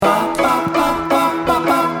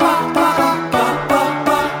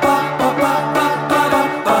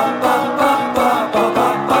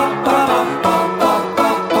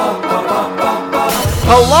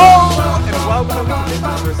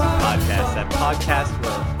podcast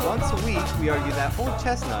where once a week we argue that old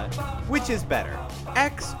chestnut, which is better,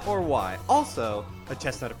 X or Y. Also, a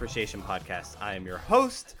chestnut appreciation podcast. I am your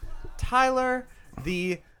host, Tyler,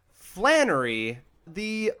 the Flannery,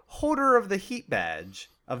 the holder of the heat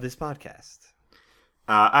badge of this podcast.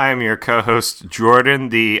 I am your co-host, Jordan,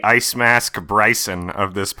 the Ice Mask Bryson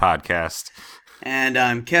of this podcast. And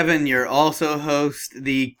I'm Kevin, your also host,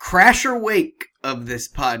 the Crasher Wake of this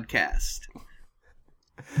podcast.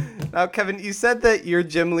 Now, Kevin, you said that your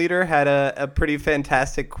gym leader had a pretty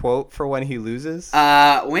fantastic quote for when he loses.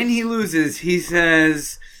 When he loses, he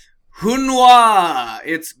says, "Hunwa,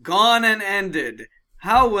 it's gone and ended.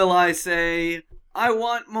 How will I say, I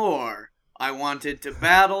want more. I wanted to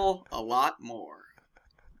battle a lot more."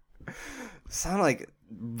 Sound like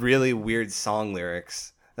really weird song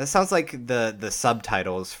lyrics. That sounds like the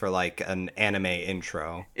subtitles for like an anime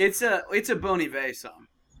intro. It's a Bon Iver song.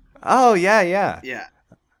 Oh yeah. Yeah.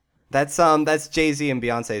 That's Jay-Z and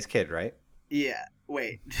Beyonce's kid, right? Yeah.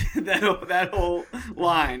 Wait. that whole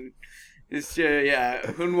line is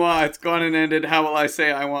Hunwa, it's gone and ended. How will I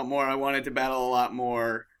say I want more? I wanted to battle a lot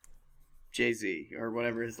more. Jay-Z, or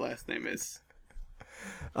whatever his last name is.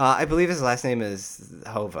 I believe his last name is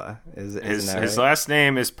Hova. His last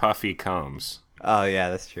name is Puffy Combs. Oh yeah,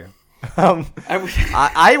 that's true.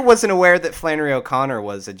 I wasn't aware that Flannery O'Connor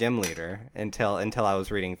was a gym leader until I was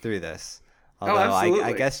reading through this. Although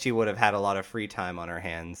I guess she would have had a lot of free time on her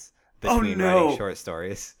hands between writing short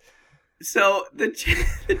stories. So the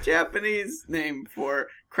Japanese name for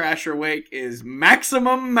Crasher Wake is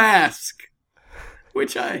Maximum Mask,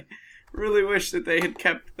 which I really wish that they had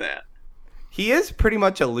kept that. He is pretty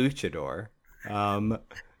much a luchador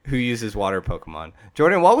who uses water Pokemon.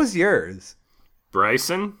 Jordan, what was yours?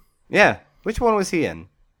 Bryson? Yeah. Which one was he in?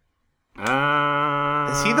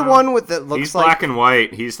 Is he the one with that looks he's like... black and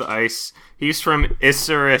white. He's the ice. He's from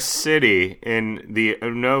Issaris City in the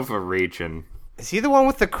Unova region. Is he the one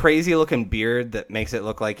with the crazy looking beard that makes it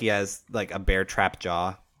look like he has like a bear trap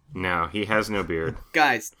jaw? No, he has no beard.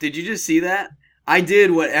 Guys, did you just see that? I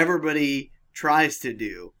did what everybody tries to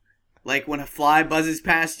do. Like when a fly buzzes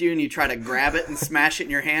past you and you try to grab it and smash it in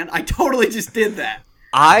your hand. I totally just did that.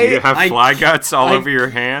 Do you have fly guts all over your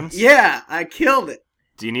hands? Yeah, I killed it.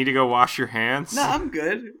 Do you need to go wash your hands? No, I'm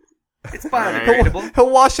good. It's biodegradable. He'll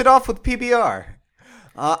wash it off with PBR.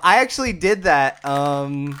 I actually did that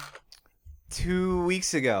 2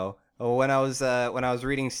 weeks ago when I was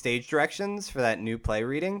reading stage directions for that new play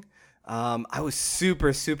reading. I was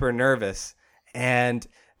super nervous, and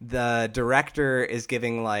the director is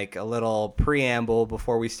giving like a little preamble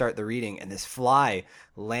before we start the reading, and this fly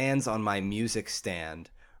lands on my music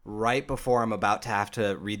stand right before I'm about to have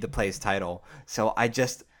to read the play's title. So I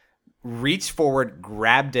just reached forward,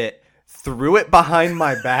 grabbed it, threw it behind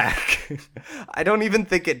my back. I don't even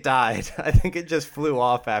think it died. I think it just flew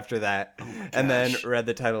off after that, and then read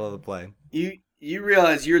the title of the play. You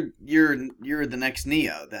realize you're the next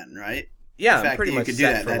Neo then, right? Yeah, the fact pretty that you much could do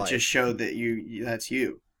set that life. just showed that that's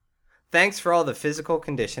you. Thanks for all the physical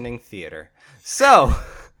conditioning theater. So,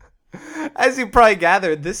 as you probably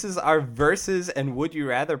gathered, this is our Versus and Would You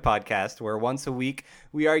Rather podcast, where once a week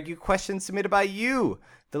we argue questions submitted by you,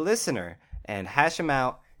 the listener, and hash them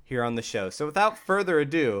out here on the show. So without further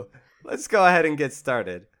ado, let's go ahead and get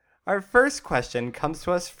started. Our first question comes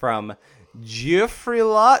to us from Geoffrey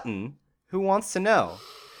Lawton, who wants to know,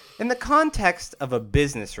 in the context of a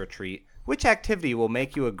business retreat, which activity will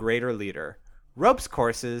make you a greater leader? Ropes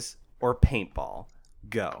courses or paintball?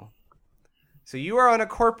 Go. So you are on a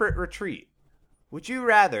corporate retreat. Would you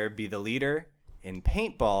rather be the leader in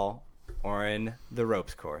paintball or in the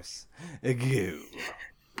ropes course? Go.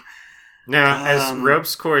 Now, as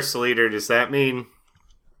ropes course leader, does that mean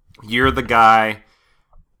you're the guy?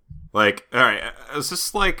 Like, all right, is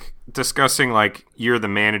this like discussing like you're the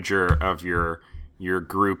manager of your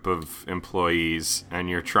group of employees, and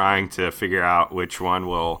you're trying to figure out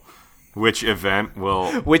which event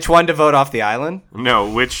will... Which one to vote off the island?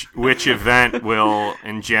 No, which event will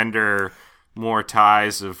engender more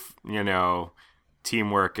ties of,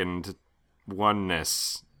 teamwork and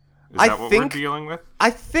oneness. Is that what we're dealing with?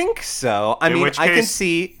 I think so. I can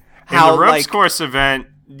see how... In the ropes course event,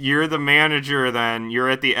 you're the manager then. You're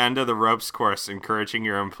at the end of the ropes course encouraging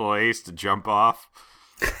your employees to jump off.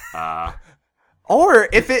 Or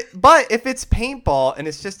if it's paintball and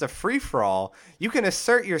it's just a free-for-all, you can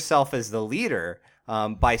assert yourself as the leader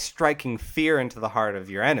by striking fear into the heart of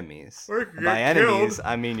your enemies. By enemies,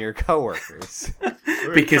 I mean your coworkers.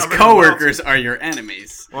 Because coworkers are your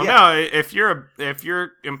enemies. Well, no, if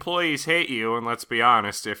your employees hate you, and let's be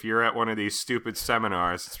honest, if you're at one of these stupid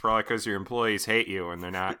seminars, it's probably because your employees hate you and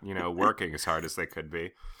they're not, working as hard as they could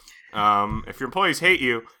be. if your employees hate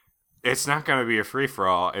you, it's not going to be a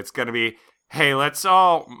free-for-all. It's going to be, hey, let's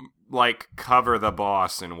all, like, cover the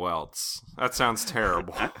boss in welts. That sounds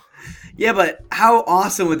terrible. Yeah, but how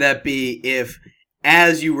awesome would that be if,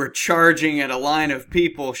 as you were charging at a line of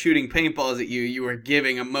people shooting paintballs at you, you were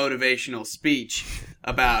giving a motivational speech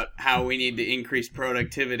about how we need to increase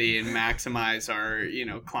productivity and maximize our,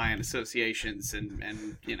 client associations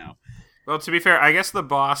and. Well, to be fair, I guess the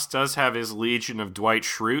boss does have his legion of Dwight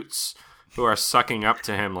Schrutes who are sucking up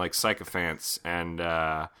to him like sycophants, and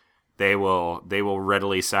they will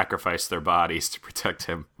readily sacrifice their bodies to protect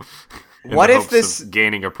him. What if this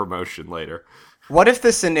gaining a promotion later? What if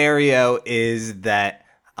the scenario is that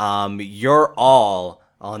you're all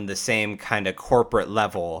on the same kind of corporate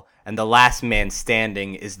level, and the last man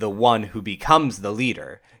standing is the one who becomes the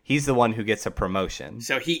leader? He's the one who gets a promotion.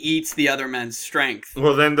 So he eats the other men's strength.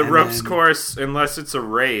 Well, then the ropes course, unless it's a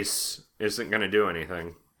race, isn't going to do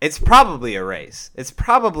anything. It's probably a race. It's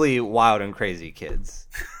probably Wild and Crazy Kids.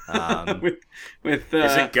 With is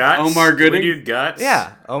it Guts? Omar Gooding? We do Guts?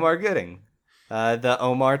 Yeah, Omar Gooding. The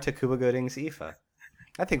Omar Takuba Gooding's IFA.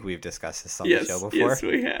 I think we've discussed this on the show before. Yes,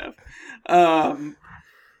 we have. I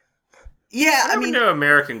mean, know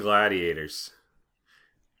American Gladiators.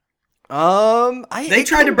 They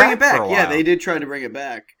tried to bring it back. Yeah, they did try to bring it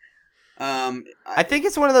back. I think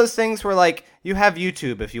it's one of those things where, like, you have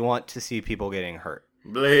YouTube if you want to see people getting hurt.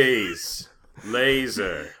 Blazer.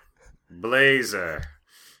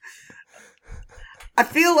 I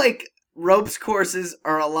feel like ropes courses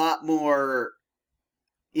are a lot more,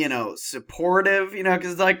 supportive,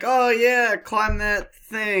 because it's like, oh yeah, climb that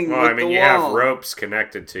thing. Well, with I mean, the you wall. have ropes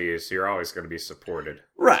connected to you, so you're always going to be supported.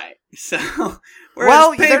 Right. So,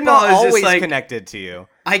 well, they're not is always like, connected to you.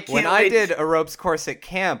 When I did a ropes course at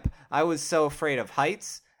camp, I was so afraid of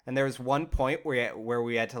heights, and there was one point where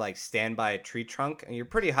we had to like stand by a tree trunk, and you're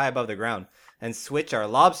pretty high above the ground, and switch our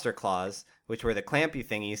lobster claws, which were the clampy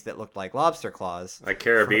thingies that looked like lobster claws. Like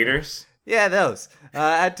carabiners? Yeah, those.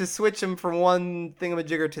 I had to switch them from one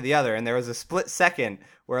thingamajigger to the other, and there was a split second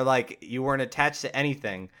where like you weren't attached to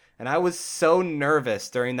anything, and I was so nervous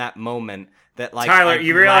during that moment that like Tyler, I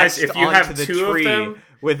you realize if you have the two tree of them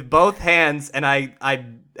with both hands, and I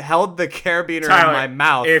held the carabiner Tyler, in my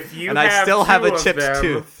mouth, if you and I still have a chipped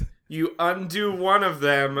tooth. You undo one of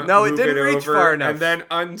them, No, it move didn't reach over, far enough. and then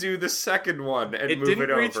undo the second one and move it over. It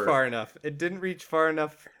didn't reach far enough. It didn't reach far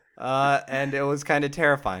enough, and it was kind of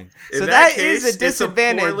terrifying. In so that is case, a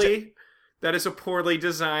disadvantage. That is a poorly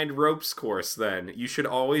designed ropes course, then. You should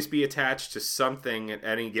always be attached to something at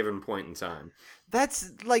any given point in time. That's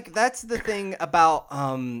the thing about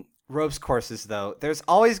ropes courses, though. There's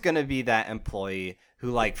always going to be that employee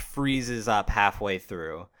who like freezes up halfway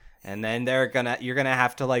through, and then you're gonna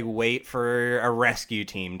have to like wait for a rescue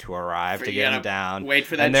team to arrive to get them down. Wait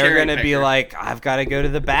for that. And they're gonna be like, I've got to go to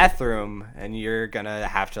the bathroom, and you're gonna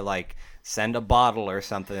have to like send a bottle or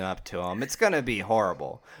something up to them. It's gonna be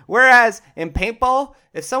horrible. Whereas in paintball,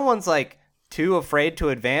 if someone's like too afraid to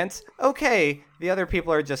advance, okay, the other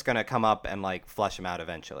people are just gonna come up and like flush them out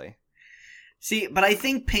eventually. See, but I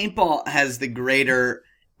think paintball has the greater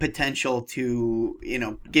potential to,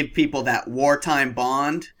 give people that wartime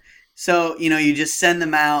bond. So, you just send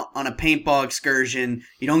them out on a paintball excursion.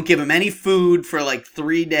 You don't give them any food for like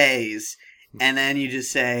 3 days. And then you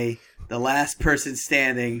just say, the last person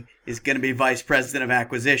standing is going to be vice president of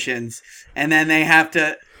acquisitions. And then they have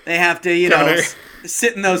to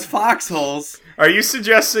sit in those foxholes. Are you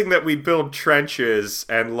suggesting that we build trenches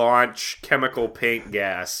and launch chemical paint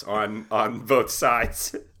gas on both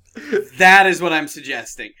sides? That is what I'm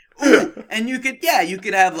suggesting. Ooh, and you could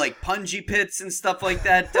have like punji pits and stuff like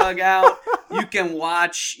that dug out. You can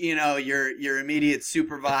watch, your immediate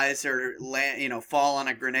supervisor fall on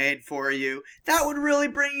a grenade for you. That would really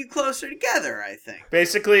bring you closer together, I think.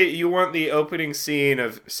 Basically, you want the opening scene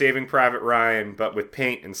of Saving Private Ryan, but with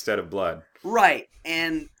paint instead of blood. Right,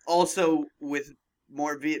 and also with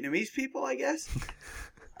more Vietnamese people, I guess.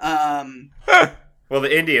 Well,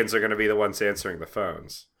 the Indians are going to be the ones answering the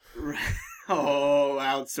phones. Oh,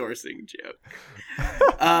 outsourcing joke.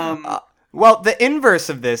 Well, the inverse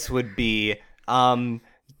of this would be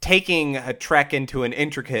taking a trek into an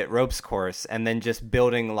intricate ropes course and then just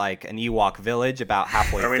building like an Ewok village about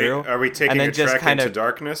halfway through. Are we taking a trek into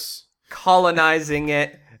darkness? Colonizing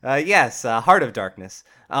it. Yes, Heart of Darkness.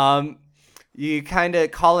 You kind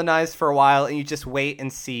of colonize for a while and you just wait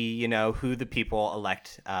and see, who the people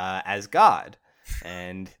elect as God.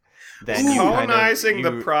 And then colonizing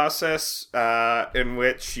the process in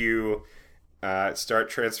which you start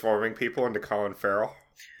transforming people into Colin Farrell.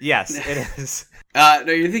 Yes, it is. No,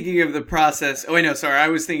 you're thinking of the process. Oh, wait, no, sorry. I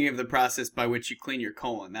was thinking of the process by which you clean your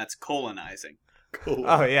colon. That's colonizing.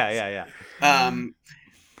 Oh, yeah.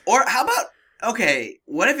 Or how about, okay,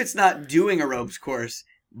 what if it's not doing a ropes course,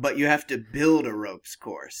 but you have to build a ropes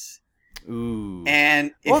course? Ooh.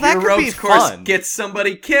 And if Well, that your could be ropes course fun. gets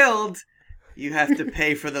somebody killed, you have to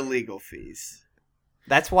pay for the legal fees.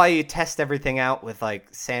 That's why you test everything out with, like,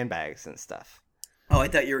 sandbags and stuff. Oh, I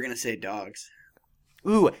thought you were going to say dogs.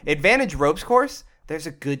 Ooh, advantage ropes course, there's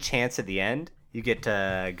a good chance at the end you get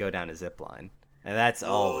to go down a zip line. And that's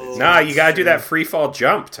always Nah, you gotta do that free fall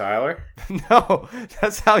jump, Tyler. No,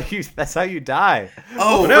 that's how you die.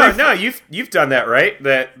 Oh, No, you've done that, right?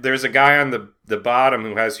 That there's a guy on the bottom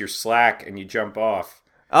who has your slack and you jump off.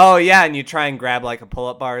 Oh yeah, and you try and grab like a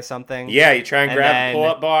pull-up bar or something. Yeah, you try and grab then, a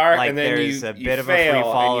pull-up bar, like, and then there's you a bit of a fail free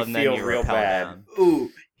fall, and and you then feel you real rappel bad. down. Ooh,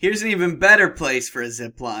 here's an even better place for a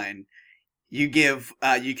zip line. You give,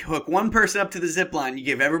 you hook one person up to the zip line, you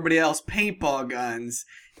give everybody else paintball guns,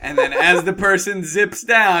 and then as the person zips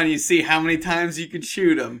down, you see how many times you can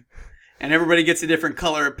shoot them. And everybody gets a different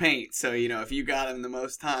color of paint, so, if you got them the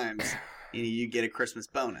most times, you get a Christmas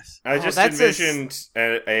bonus. I just that's envisioned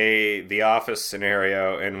the Office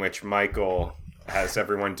scenario in which Michael has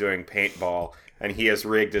everyone doing paintball, and he has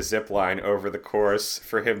rigged a zip line over the course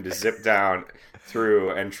for him to zip down through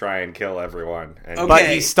and try and kill everyone. And Okay. But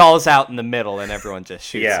he stalls out in the middle, and everyone just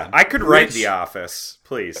shoots yeah, him. I could write Which- The Office,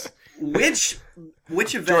 please. Which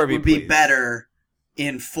event Jorby, would be please. better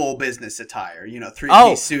in full business attire? Three-piece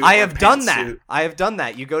Oh, suit. I or have done that. pantsuit. I have done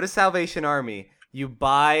that. You go to Salvation Army, you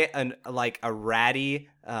buy a ratty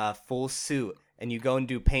full suit, and you go and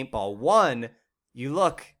do paintball. One, you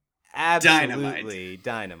look absolutely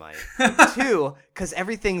dynamite. Two, because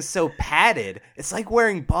everything's so padded, it's like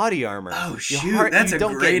wearing body armor. Oh, You shoot, that's you a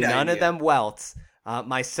don't great get none of idea. them welts.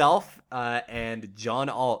 Myself and John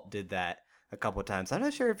Alt did that a couple times. I'm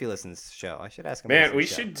not sure if he listens to the show. I should ask him. to Man, listen we to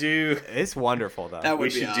the show. should do It's wonderful though. That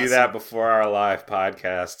would we be should awesome. do that before our live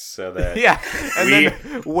podcast so that Yeah, and we,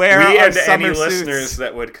 then wear we our and any summer listeners suits.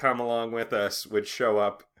 that would come along with us would show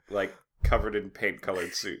up like covered in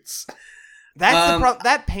paint-colored suits. That's the problem.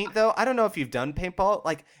 That paint, though, I don't know if you've done paintball.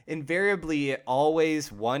 Like, invariably, it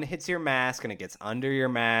always one hits your mask and it gets under your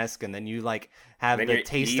mask, and then you like have Then the you're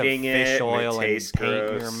taste of eating it, fish and it oil and tastes paint in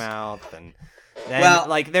your gross. mouth, and then Well-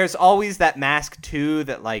 like there's always that mask too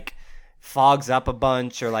that like fogs up a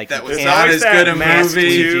bunch or like That you was There's can't not always as that good a Mask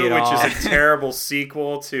movie. 2, It which all. is a terrible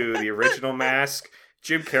sequel to the original Mask.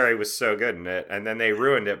 Jim Carrey was so good in it, and then they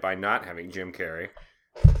ruined it by not having Jim Carrey.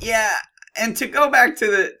 Yeah, and to go back to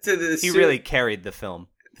the He suit really carried the film.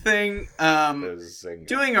 thing, Zing.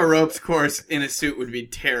 doing a ropes course in a suit would be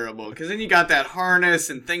terrible because then you got that harness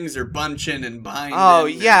and things are bunching and binding. Oh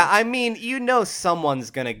and- yeah, I mean, someone's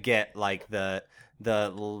gonna get like the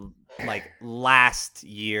like last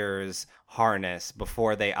year's harness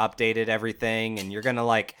before they updated everything, and you're gonna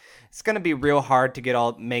like it's gonna be real hard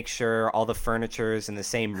to make sure all the furniture's in the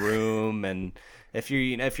same room, and if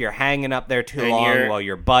you're hanging up there too And long while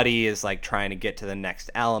your buddy is like trying to get to the next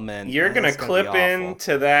element, You're that's gonna clip be awful.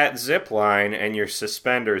 into that zip line, and your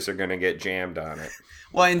suspenders are gonna get jammed on it.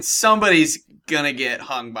 Well, and somebody's gonna get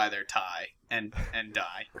hung by their tie and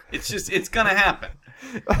die. It's gonna happen.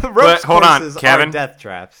 Ropes hold on, courses Kevin. are death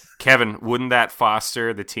traps. Kevin, wouldn't that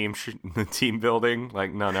foster the team building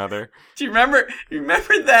like none other? Do you remember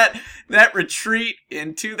that retreat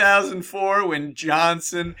in 2004 when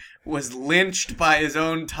Johnson was lynched by his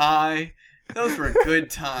own tie? Those were good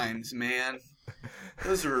times, man.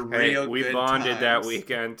 Those were Hey, real we good bonded that times.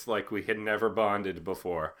 weekend like we had never bonded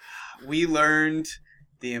before. We learned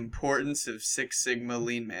the importance of Six Sigma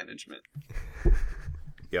lean management.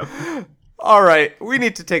 Yep. All right, we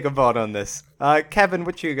need to take a vote on this. Kevin,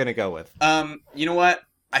 what you gonna go with? You know what?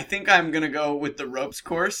 I think I'm gonna go with the ropes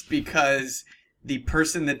course because the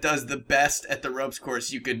person that does the best at the ropes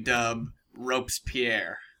course you could dub Ropes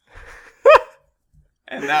Pierre.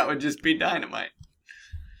 And that would just be dynamite.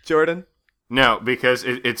 Jordan? No, because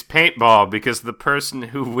it's paintball, because the person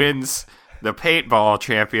who wins the paintball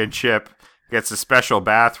championship gets a special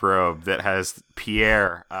bathrobe that has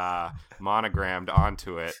Pierre monogrammed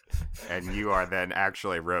onto it, and you are then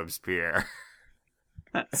actually Robespierre.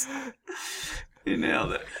 You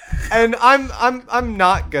nailed it. And I'm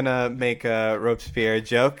not gonna make a Robespierre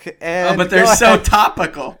joke. And But they're go so ahead-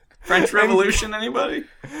 topical. French Revolution, anybody?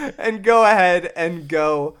 and go ahead and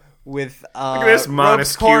go with Look at this Ropes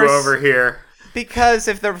Montesquieu course, over here. Because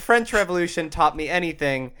if the French Revolution taught me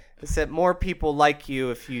anything, it's that more people like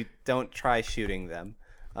you if you don't try shooting them.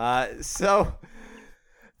 So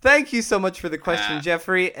thank you so much for the question,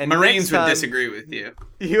 Jeffrey. And Marines next would time, disagree with you.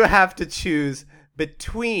 You have to choose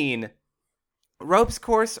between ropes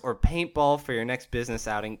course or paintball for your next business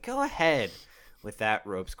outing, go ahead with that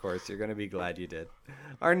ropes course. You're going to be glad you did.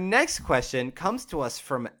 Our next question comes to us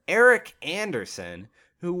from Eric Anderson,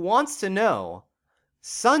 who wants to know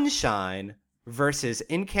sunshine versus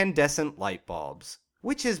incandescent light bulbs.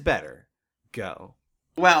 Which is better? Go.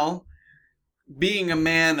 Well, being a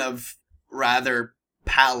man of rather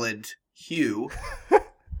pallid hue,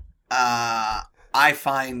 I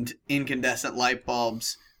find incandescent light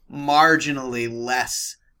bulbs marginally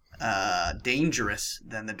less dangerous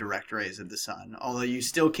than the direct rays of the sun, although you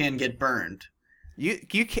still can get burned.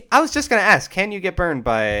 I was just going to ask, can you get burned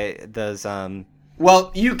by those...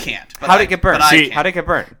 Well, you can't. How'd it get burned? See, how'd it get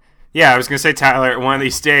burned? Yeah, I was gonna say, Tyler, one of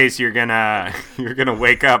these days you're gonna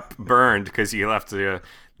wake up burned because you left the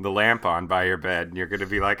lamp on by your bed, and you're gonna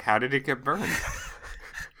be like, "How did it get burned?"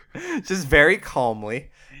 Just very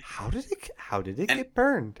calmly, how did it get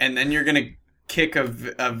burned? And then you're gonna kick a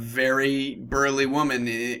very burly woman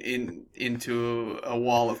into a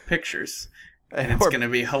wall of pictures, and it's gonna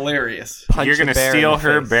be hilarious. You're gonna steal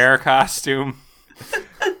her bear costume.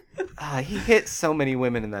 He hit so many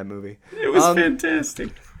women in that movie. It was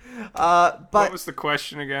fantastic. But what was the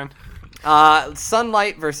question again?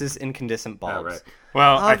 Sunlight versus incandescent bulbs. Oh, right.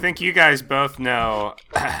 Well, I think you guys both know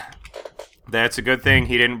that's a good thing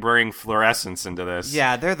he didn't bring fluorescence into this.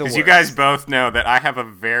 Yeah, they're the worst. Because you guys both know that I have a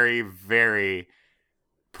very, very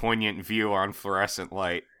poignant view on fluorescent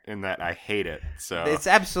light in that I hate it. So it's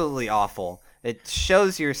absolutely awful. It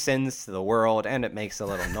shows your sins to the world, and it makes a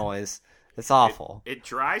little noise. It's awful. It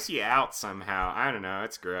dries you out somehow. I don't know.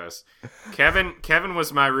 It's gross. Kevin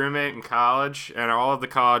was my roommate in college, and all of the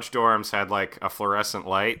college dorms had like a fluorescent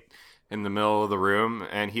light in the middle of the room,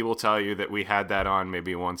 and he will tell you that we had that on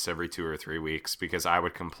maybe once every 2 or 3 weeks because I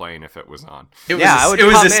would complain if it was on. It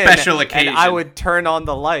was a special occasion. And I would turn on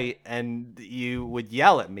the light, and you would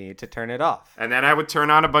yell at me to turn it off. And then I would turn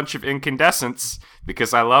on a bunch of incandescents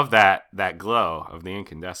because I love that glow of the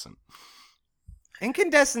incandescent.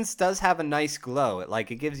 Incandescence does have a nice glow.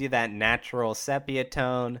 It gives you that natural sepia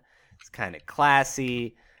tone. It's kind of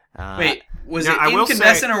classy. Wait, was it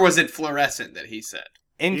incandescent or was it fluorescent that he said?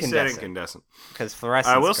 Incandescent. He said incandescent. Because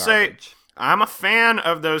fluorescent. I will say, I'm a fan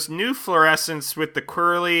of those new fluorescents with the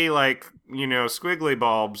curly, squiggly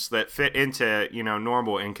bulbs that fit into,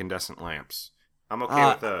 normal incandescent lamps. I'm okay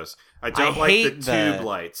with those. I don't like the tube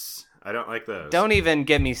lights. I don't like those. Don't even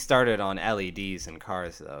get me started on LEDs in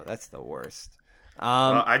cars, though. That's the worst.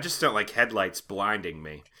 Well, I just don't like headlights blinding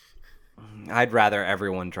me. I'd rather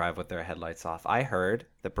everyone drive with their headlights off. I heard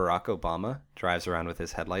that Barack Obama drives around with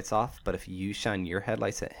his headlights off, but if you shine your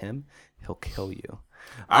headlights at him, he'll kill you.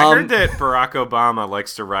 I heard that Barack Obama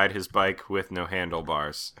likes to ride his bike with no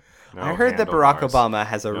handlebars. I heard that Barack Obama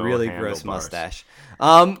has a really gross mustache.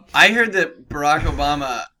 I heard that Barack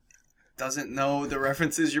Obama doesn't know the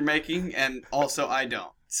references you're making, and also I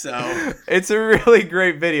don't. So it's a really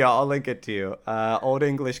great video. I'll link it to you. Old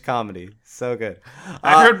English comedy, so good.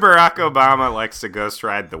 I heard Barack Obama likes to ghost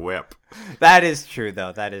ride the whip. That is true,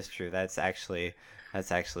 though. That is true. That's actually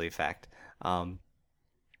fact.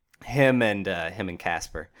 Him and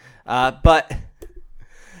Casper. But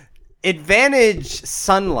advantage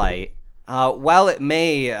sunlight. While it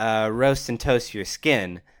may roast and toast your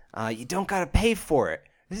skin, you don't gotta pay for it.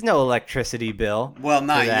 There's no electricity bill. Well,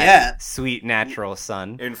 not yet. Sweet natural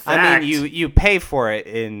sun. In fact, you pay for it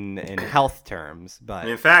in health terms, but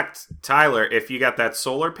in fact, Tyler, if you got that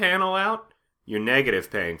solar panel out, you're negative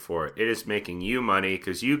paying for it. It is making you money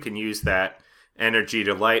because you can use that energy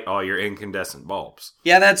to light all your incandescent bulbs.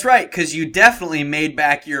 Yeah, that's right, because you definitely made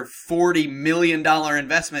back your $40 million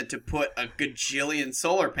investment to put a gajillion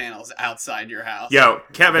solar panels outside your house. Yo,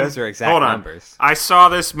 Kevin, those are exact hold on. numbers. I saw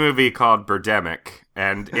this movie called Birdemic,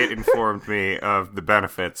 and it informed me of the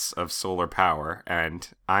benefits of solar power, and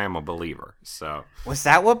I am a believer. So, was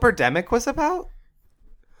that what Birdemic was about?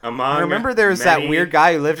 I remember there was that weird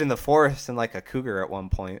guy who lived in the forest and like a cougar at one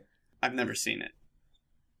point. I've never seen it.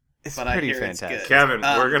 It's but pretty I hear fantastic. it's good. Kevin,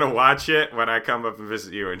 we're going to watch it when I come up and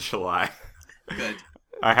visit you in July. Good.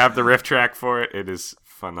 I have the riff track for it. It is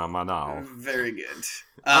phenomenal. Very good.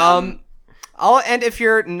 And if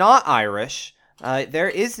you're not Irish, there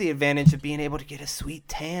is the advantage of being able to get a sweet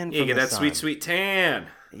tan. You get that sun. sweet tan.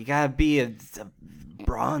 You gotta be a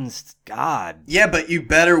bronzed god. Yeah, but you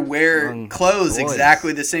better wear Young clothes boys.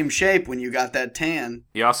 exactly the same shape when you got that tan.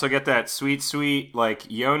 You also get that sweet, like,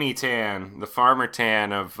 yoni tan, the farmer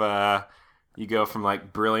tan of, you go from,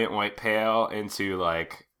 like, brilliant white pale into,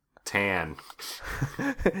 like, tan.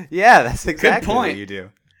 Yeah, that's exactly point. what you do.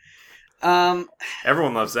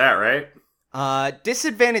 Everyone loves that, right?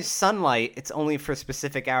 Disadvantaged sunlight, it's only for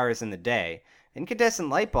specific hours in the day. Incandescent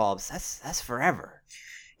light bulbs, that's forever.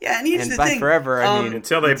 Yeah, and here's And the by thing. forever, I mean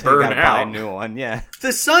until they you burn gotta buy a out. new one. Yeah.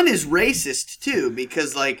 The sun is racist too,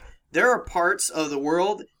 because like there are parts of the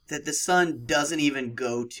world that the sun doesn't even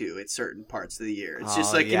go to at certain parts of the year. It's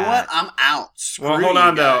just Oh, like, you know yeah. what? I'm out. Screw Well, hold you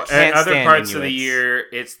on though. guys. Can't At other stand parts of the Inuits. year,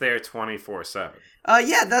 it's there 24/7.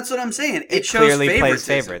 Yeah, that's what I'm saying. It shows clearly plays favoritism.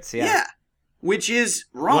 favorites, yeah. Which is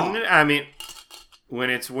wrong. I mean, when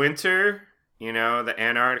it's winter, the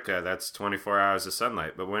Antarctica, that's 24 hours of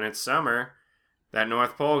sunlight. But when it's summer, that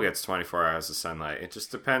North Pole gets 24 hours of sunlight. It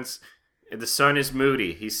just depends. The sun is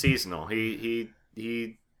moody. He's seasonal.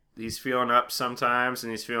 He's feeling up sometimes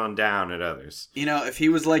and he's feeling down at others. If he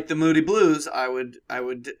was like the Moody Blues, I would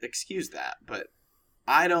excuse that. But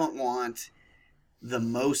I don't want the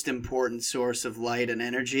most important source of light and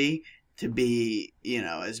energy to be,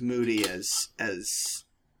 as moody as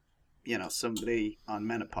somebody on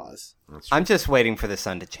menopause. I'm just waiting for the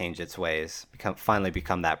sun to change its ways, finally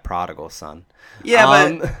become that prodigal son. Yeah,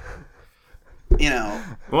 but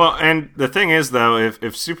Well, and the thing is, though,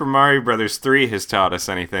 if Super Mario Brothers 3 has taught us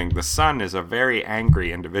anything, the sun is a very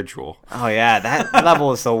angry individual. Oh yeah, that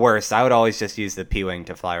level is the worst. I would always just use the P-wing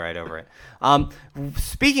to fly right over it.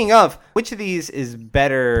 Speaking of, which of these is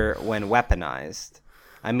better when weaponized?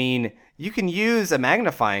 I mean, you can use a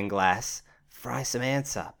magnifying glass, fry some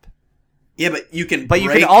ants up. yeah, but you can But you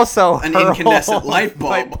break can also an hurl incandescent light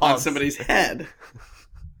bulb light on bulbs. somebody's head.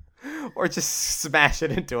 Or just smash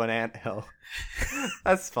it into an anthill.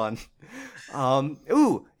 That's fun.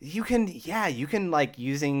 You can like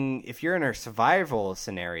using, if you're in a survival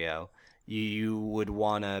scenario, you would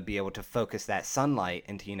want to be able to focus that sunlight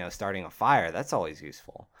into, starting a fire. That's always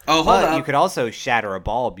useful. Oh, hold But up. you could also shatter a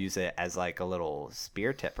bulb, use it as like a little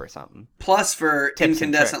spear tip or something. Plus, for Tips and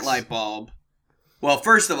incandescent tricks. light bulb, well,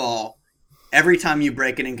 first of all, every time you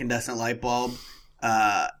break an incandescent light bulb,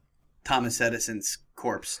 Thomas Edison's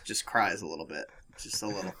corpse just cries a little bit. Just a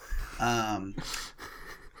little.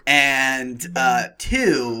 And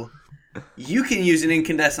two, you can use an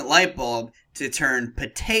incandescent light bulb to turn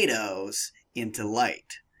potatoes into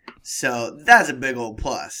light. So that's a big old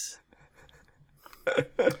plus. You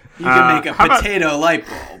can make a how about- potato light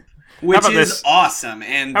bulb, which about is this? awesome.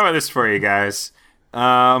 And How about this for you guys?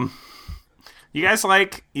 You guys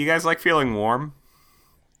like feeling warm?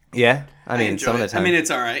 Yeah, I mean, enjoy some of it. the time. I mean,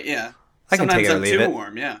 it's all right. Yeah. I can Sometimes take it or I'm leave too it.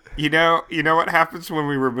 warm. Yeah. You know what happens when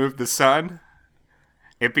we remove the sun?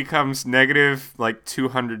 It becomes negative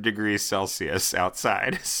 200 degrees Celsius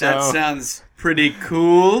outside. So That sounds pretty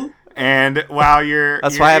cool. and while you're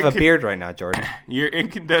That's why I have a beard right now, Jordan. Your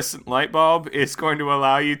incandescent light bulb is going to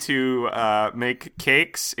allow you to make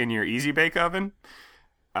cakes in your Easy Bake Oven.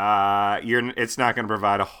 It's not going to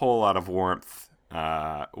provide a whole lot of warmth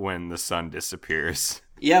when the sun disappears.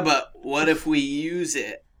 Yeah, but what if we use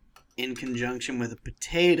it in conjunction with a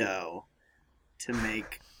potato to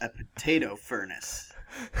make a potato furnace?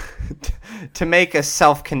 To make a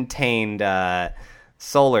self-contained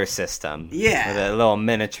solar system. Yeah. With a little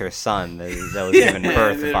miniature sun that was Yeah, given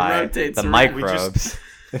birth that by rotates the around. microbes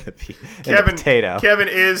in the potato. Kevin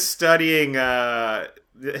is studying.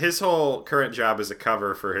 His whole current job is a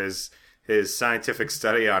cover for his scientific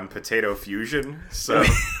study on potato fusion. So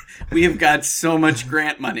We have got so much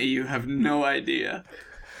grant money, you have no idea.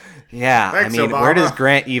 Yeah, Thanks, I mean, Obama. where does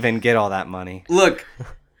Grant even get all that money? Look,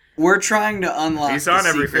 we're trying to unlock he's on the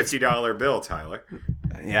every secrets. $50 bill, Tyler.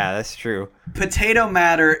 Yeah, that's true. Potato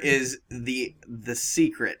matter is the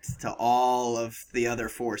secret to all of the other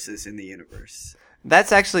forces in the universe.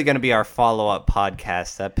 That's actually going to be our follow-up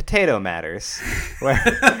podcast, Potato Matters,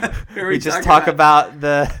 where we just talk about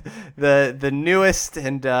the newest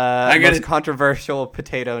and most controversial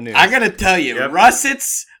potato news. I gotta tell you, Yep.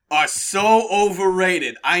 russets are so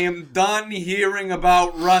overrated. I am done hearing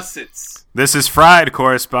about russets. This is Fried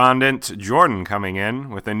correspondent Jordan coming in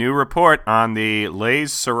with a new report on the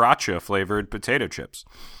Lay's Sriracha flavored potato chips.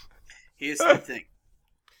 Here's the thing.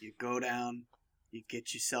 You go down, you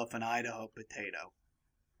get yourself an Idaho potato,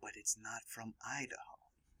 but it's not from Idaho.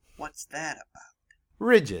 What's that about?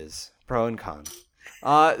 Ridges, pro and con.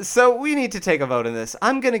 So we need to take a vote on this.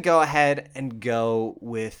 I'm going to go ahead and go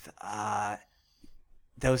with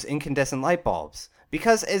those incandescent light bulbs.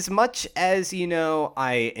 Because as much as,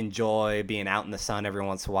 I enjoy being out in the sun every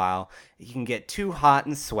once in a while, you can get too hot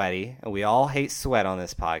and sweaty, and we all hate sweat on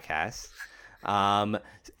this podcast. And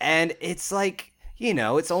it's like,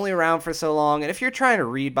 it's only around for so long, and if you're trying to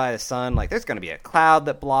read by the sun, there's going to be a cloud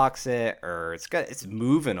that blocks it, or it's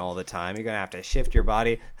moving all the time. You're going to have to shift your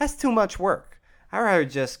body. That's too much work. I'd rather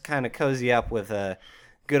just kind of cozy up with a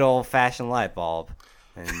good old-fashioned light bulb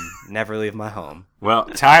and never leave my home. Well,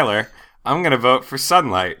 Tyler, I'm going to vote for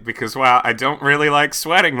sunlight because while I don't really like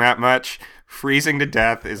sweating that much, freezing to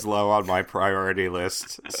death is low on my priority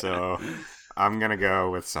list. So I'm going to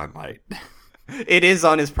go with sunlight. It is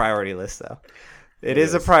on his priority list, though. It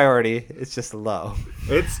is a priority. It's just low.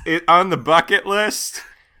 It's on the bucket list.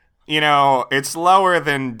 You know, it's lower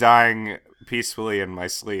than dying peacefully in my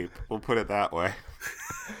sleep. We'll put it that way.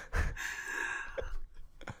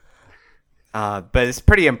 But it's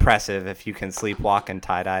pretty impressive if you can sleepwalk and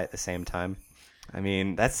tie-dye at the same time. I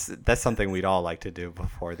mean, that's something we'd all like to do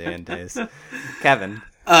before the end days. Kevin.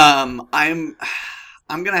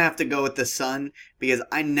 I'm gonna have to go with the sun because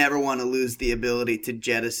I never want to lose the ability to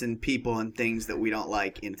jettison people and things that we don't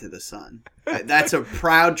like into the sun. That's a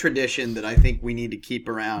proud tradition that I think we need to keep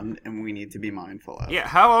around and we need to be mindful of. Yeah,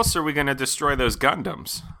 how else are we going to destroy those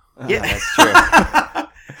Gundams? Yeah, that's true.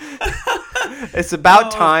 It's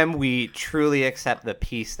about time we truly accept the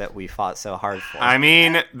peace that we fought so hard for. I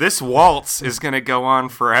mean, this waltz is going to go on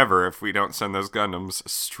forever if we don't send those Gundams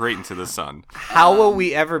straight into the sun. How will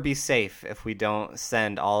we ever be safe if we don't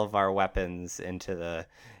send all of our weapons into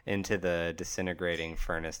the disintegrating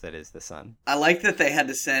furnace that is the sun? I like that they had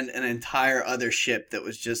to send an entire other ship that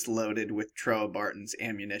was just loaded with Troa Barton's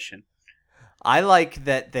ammunition. I like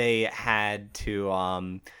that they had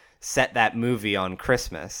to set that movie on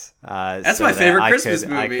Christmas. That's my favorite Christmas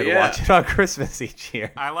movie. I could watch it on Christmas each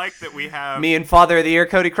year. I like that we have... Me and Father of the Year,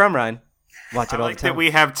 Cody Crumrine. Watch it all like the time. that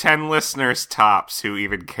we have 10 listeners tops who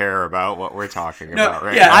even care about what we're talking about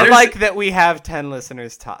right yeah, now. I like that we have 10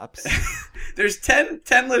 listeners tops. There's 10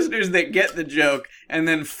 listeners that get the joke, and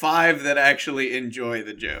then 5 that actually enjoy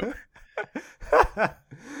the joke.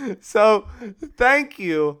 So, thank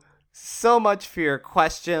you so much for your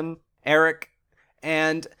question, Eric.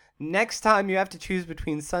 And next time you have to choose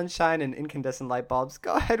between sunshine and incandescent light bulbs,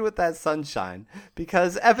 go ahead with that sunshine.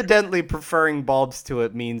 Because evidently preferring bulbs to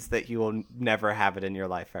it means that you will never have it in your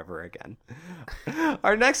life ever again.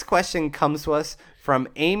 Our next question comes to us from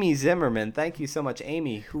Amy Zimmerman. Thank you so much,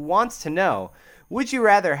 Amy, who wants to know, would you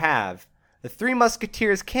rather have the Three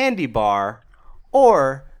Musketeers candy bar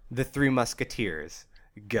or the Three Musketeers?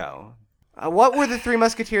 Go. What were the Three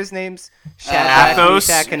Musketeers' names? Shadrach, Athos,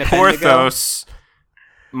 Meshach, and Abednego? Porthos,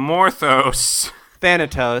 Morthos,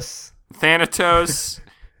 Thanatos,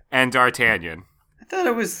 and D'Artagnan. I thought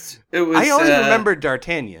it was. I always remembered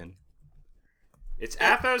D'Artagnan. It's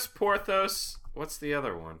Athos, Porthos. What's the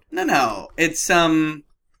other one? No. It's Darth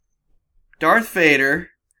Vader,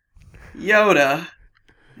 Yoda,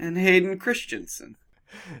 and Hayden Christensen.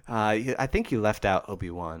 I think you left out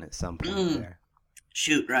Obi-Wan at some point there.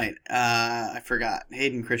 Shoot, right. I forgot.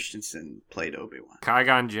 Hayden Christensen played Obi-Wan.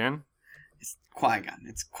 Qui-Gon Jinn? It's Qui-Gon.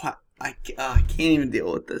 It's I can't even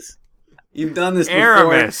deal with this. You've done this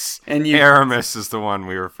Aramis. before. And Aramis is the one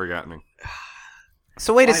we were forgetting.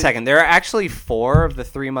 So wait a second. There are actually 4 of the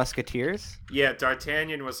Three Musketeers? Yeah,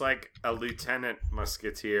 D'Artagnan was like a lieutenant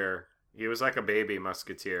musketeer. He was like a baby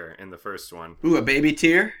musketeer in the first one. Ooh, a baby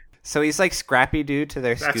tear? So he's like Scrappy Doo to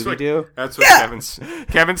their Scooby Doo? That's what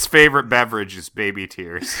Kevin's favorite beverage is baby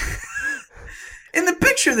tears. In the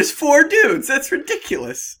picture, there's 4 dudes. That's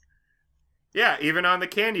ridiculous. Yeah, even on the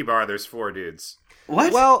candy bar, there's 4 dudes.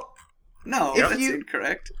 What? Well, no, if that's you-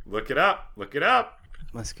 incorrect. Look it up. Look it up.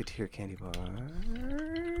 Musketeer candy bar.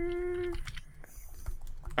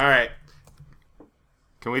 All right.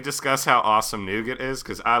 Can we discuss how awesome nougat is?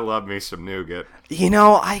 Because I love me some nougat. You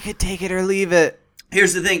know, I could take it or leave it.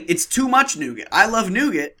 Here's the thing. It's too much nougat. I love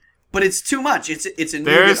nougat, but it's too much. It's a nougat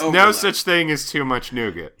There's no overload. such thing as too much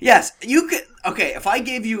nougat. Yes, you could. Okay, if I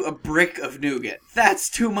gave you a brick of nougat, that's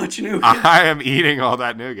too much nougat. I am eating all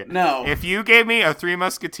that nougat. No. If you gave me a Three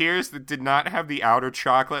Musketeers that did not have the outer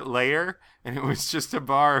chocolate layer and it was just a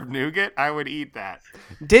bar of nougat, I would eat that.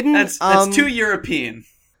 Didn't That's too European.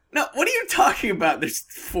 No, what are you talking about? There's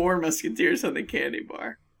 4 musketeers on the candy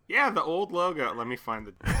bar. Yeah, the old logo. Let me find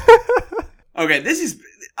the... Okay, this is...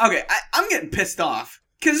 Okay, I'm getting pissed off.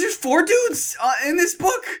 Because there's 4 dudes in this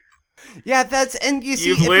book. Yeah, that's... And you see,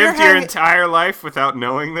 You've if you're lived your having- entire life without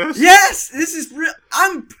knowing this? Yes, this is real.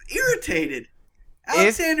 I'm irritated.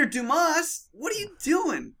 Alexander Dumas, what are you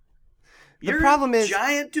doing? You're problem is-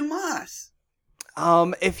 giant Dumas.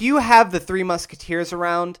 If you have the Three Musketeers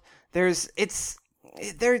around, they're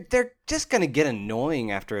just gonna get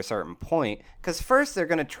annoying after a certain point. Because first they're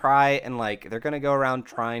gonna try and they're gonna go around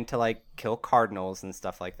trying to kill cardinals and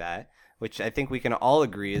stuff like that, which I think we can all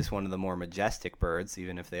agree is one of the more majestic birds,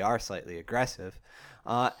 even if they are slightly aggressive.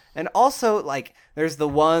 And also there's the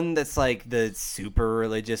one that's the super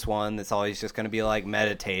religious one that's always just gonna be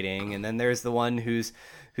meditating, and then there's the one who's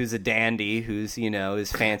a dandy, who's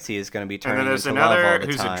his fancy is gonna be turning And then there's into love all another the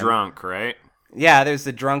who's time. a drunk, right? Yeah, there's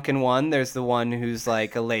the drunken one. There's the one who's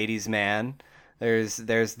like a ladies' man. There's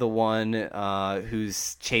the one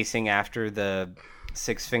who's chasing after the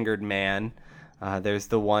six-fingered man. There's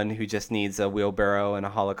the one who just needs a wheelbarrow and a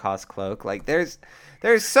Holocaust cloak. Like there's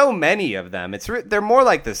so many of them. They're more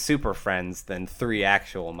like the Super Friends than three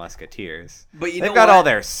actual musketeers. But they've got all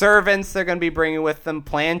their servants they're going to be bringing with them: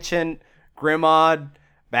 Planchet, Grimaud,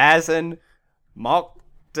 Bazin,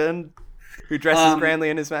 Malton, who dresses grandly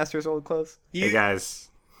in his master's old clothes. Hey guys,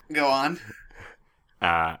 go on.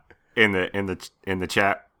 In the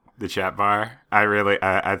chat bar,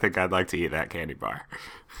 I think I'd like to eat that candy bar.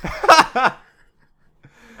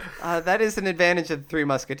 That is an advantage of the Three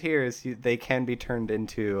Musketeers. They can be turned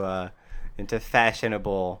into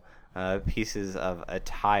fashionable pieces of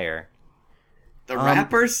attire. The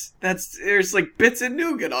wrappers? There's like bits of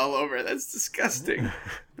nougat all over. That's disgusting.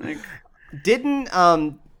 Like, didn't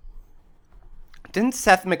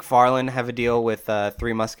Seth MacFarlane have a deal with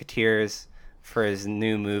Three Musketeers for his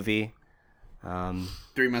new movie?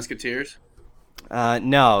 Three Musketeers?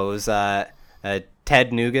 No, it was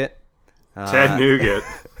Ted Nugent. Ted Nugent.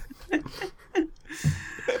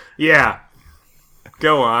 Yeah.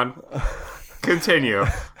 Go on. Continue.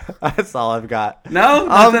 That's all I've got. No?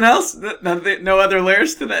 Nothing else? No other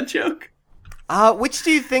layers to that joke? Which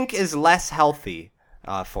do you think is less healthy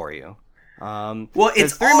for you? Well,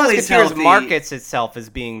 it's Three always Musketeers healthy. markets itself as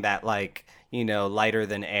being that, like, lighter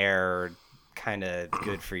than air, kind of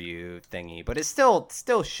good for you thingy, but it's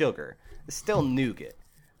still sugar. It's still nougat.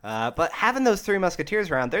 But having those Three Musketeers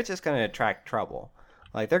around, they're just going to attract trouble.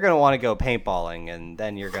 Like, they're going to want to go paintballing, and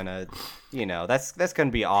then you're going to, that's going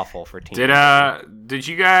to be awful for teenagers. Did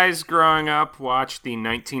you guys growing up watch the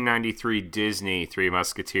 1993 Disney Three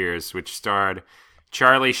Musketeers, which starred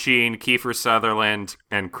Charlie Sheen, Kiefer Sutherland,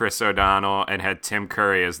 and Chris O'Donnell, and had Tim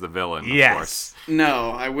Curry as the villain? Of course.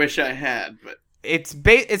 No, I wish I had, but It's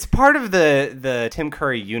part of the Tim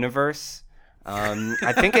Curry universe.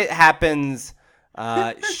 I think it happens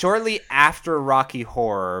shortly after Rocky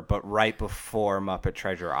Horror, but right before Muppet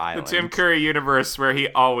Treasure Island. The Tim Curry universe, where he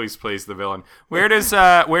always plays the villain. Where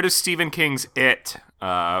does Stephen King's It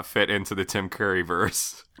fit into the Tim Curry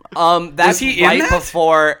verse? That's he right in that?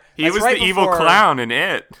 before He was the evil clown in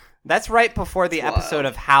It. That's right before the episode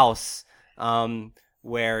of House,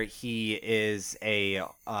 where he is a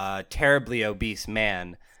terribly obese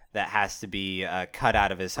man that has to be cut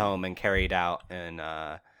out of his home and carried out in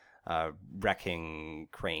a wrecking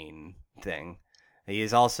crane thing. He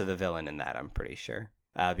is also the villain in that, I'm pretty sure,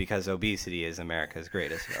 because obesity is America's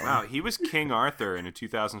greatest villain. Wow, he was King Arthur in a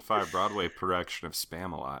 2005 Broadway production of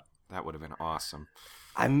Spamalot. That would have been awesome.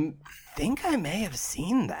 I think I may have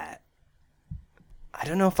seen that. I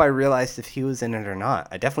don't know if I realized if he was in it or not.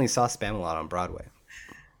 I definitely saw Spamalot on Broadway.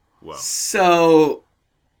 Whoa. So,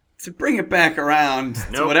 to bring it back around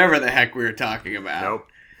to Nope. whatever the heck we were talking about. Nope.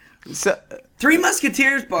 So, Three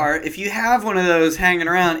Musketeers bar, if you have one of those hanging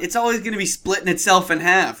around, it's always going to be splitting itself in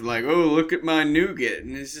half. Like, oh, look at my nougat.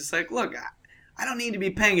 And it's just like, look, I don't need to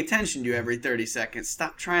be paying attention to you every 30 seconds.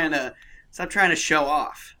 Stop trying to show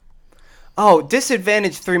off.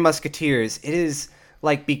 disadvantage Three Musketeers. It is,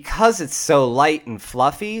 like, because it's so light and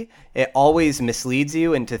fluffy, it always misleads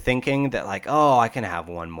you into thinking that, like, oh, I can have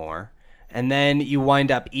one more. And then you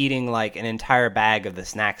wind up eating, like, an entire bag of the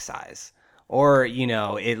snack size. Or,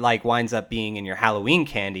 it, like, winds up being in your Halloween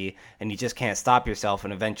candy, and you just can't stop yourself,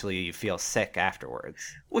 and eventually you feel sick afterwards.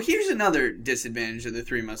 Well, here's another disadvantage of the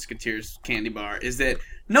Three Musketeers candy bar, is that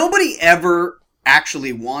nobody ever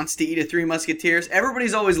actually wants to eat a Three Musketeers.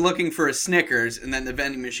 Everybody's always looking for a Snickers, and then the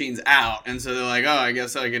vending machine's out, and so they're like, oh, I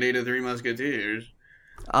guess I could eat a Three Musketeers.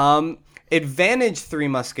 Advantage Three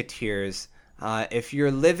Musketeers, if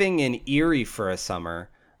you're living in Erie for a summer,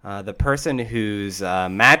 the person whose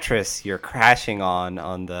mattress you're crashing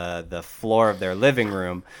on the floor of their living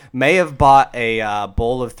room may have bought a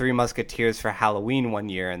bowl of Three Musketeers for Halloween one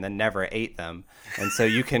year and then never ate them. And so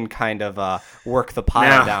you can kind of work the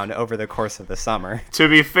pile down over the course of the summer. To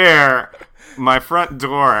be fair, my front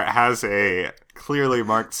door has a clearly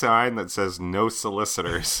marked sign that says "No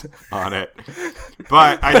Solicitors" on it,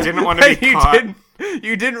 but I didn't want to be caught.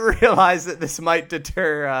 You didn't realize that this might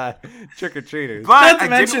deter trick-or-treaters. But Not to I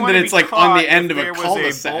mention didn't want that to it's be like caught on the end if of a there was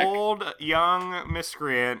cul-de-sac. a bold young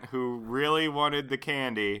miscreant who really wanted the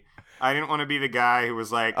candy. I didn't want to be the guy who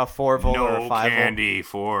was like, A 4-volt no or a 5-volt. candy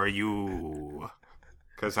for you,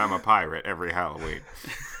 because I'm a pirate every Halloween.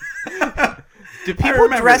 Do people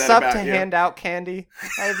remember dress that up about to you. hand out candy?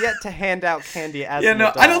 I have yet to hand out candy as Yeah, an no,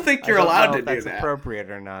 adult. I don't think you're don't allowed know to if do that's that. appropriate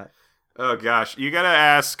or not. Oh gosh, you gotta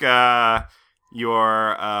ask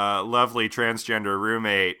your lovely transgender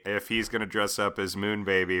roommate if he's going to dress up as Moon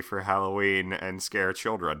Baby for Halloween and scare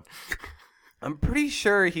children. I'm pretty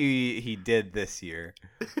sure he did this year.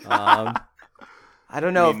 I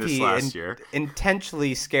don't know if he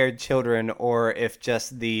intentionally scared children or if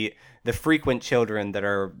just the frequent children that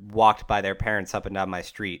are walked by their parents up and down my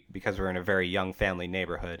street, because we're in a very young family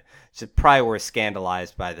neighborhood, just probably were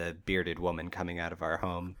scandalized by the bearded woman coming out of our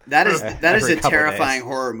home. That is a terrifying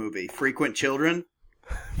horror movie. Frequent children.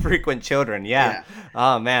 Frequent children, yeah.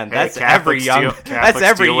 Oh man, Hey, that's Catholics every young couple's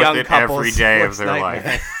every day of worst their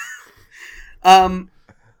nightmare. life.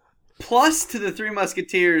 Plus, to the Three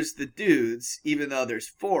Musketeers, the dudes, even though there's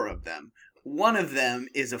 4 of them, one of them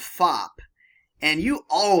is a fop. And you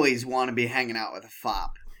always want to be hanging out with a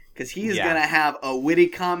fop. Because he's going to have a witty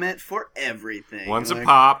comment for everything. One's a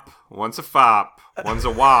pop, one's a fop, one's a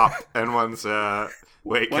wop, and one's a...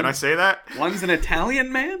 Wait, can I say that? One's an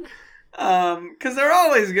Italian man? Because they're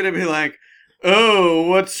always going to be like, oh,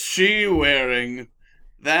 what's she wearing?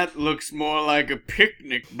 That looks more like a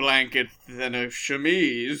picnic blanket than a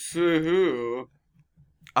chemise.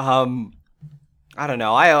 I don't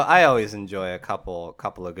know. I always enjoy a couple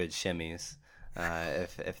of good shimmies.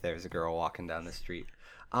 If there's a girl walking down the street,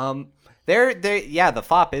 the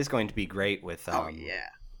fop is going to be great with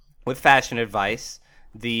with fashion advice.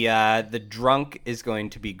 The drunk is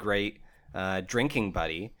going to be great, drinking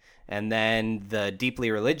buddy, and then the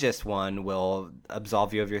deeply religious one will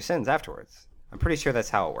absolve you of your sins afterwards. I'm pretty sure that's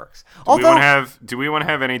how it works. Do we want to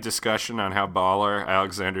have any discussion on how baller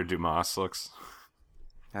Alexander Dumas looks?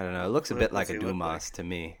 I don't know. It looks a bit like a Dumas to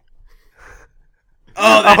me.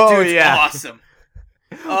 Oh, that dude's awesome.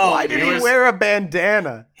 Oh, why did he wear a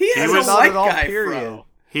bandana? He was a white guy, bro.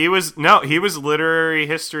 He was literary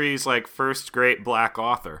history's first great black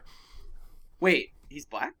author. Wait, he's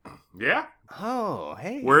black? Yeah. Oh,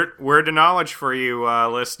 hey. Word of knowledge for you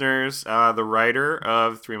listeners. The writer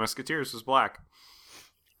of Three Musketeers was black.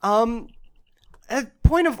 A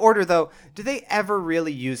point of order though, do they ever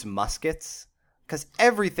really use muskets? Because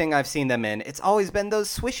everything I've seen them in, it's always been those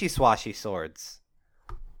swishy swashy swords.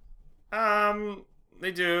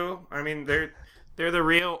 They do. I mean, they're the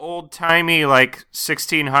real old timey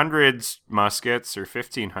 1600s muskets or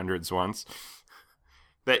 1500s ones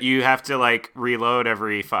that you have to reload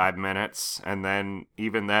every 5 minutes, and then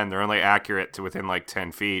even then they're only accurate to within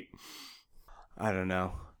 10 feet. I don't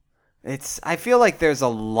know. I feel like there's a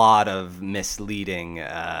lot of misleading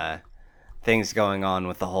things going on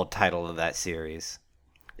with the whole title of that series.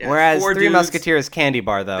 Yeah, whereas Three Musketeers Candy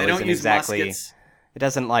Bar though isn't exactly muskets. It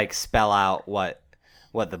doesn't spell out what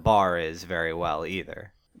the bar is very well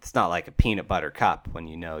either. It's not like a peanut butter cup when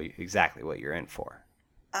you know exactly what you're in for.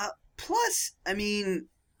 Plus, I mean,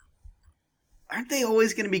 aren't they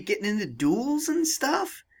always going to be getting into duels and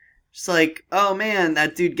stuff? Just oh man,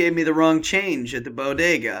 that dude gave me the wrong change at the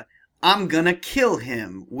bodega. I'm going to kill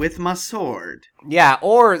him with my sword. Yeah,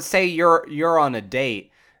 or say you're on a date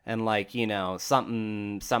and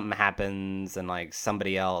something happens and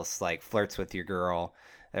somebody else flirts with your girl.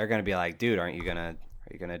 They're going to be like, dude, are you going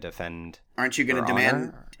to defend? Aren't you going to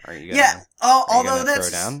demand? Are you gonna, although that's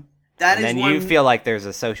throw down? That and is then one... you feel like there's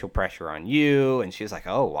a social pressure on you, and she's like,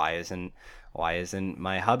 "Oh, why isn't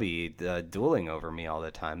my hubby dueling over me all the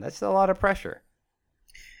time?" That's a lot of pressure.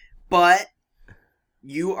 But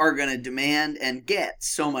you are going to demand and get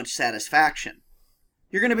so much satisfaction.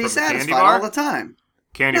 You're going to be satisfied all the time.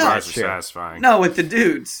 Candy bars are satisfying. No, with the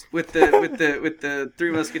dudes, with the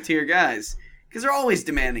Three Musketeer guys, because they're always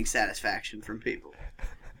demanding satisfaction from people.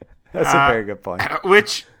 That's a very good point.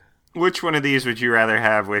 Which one of these would you rather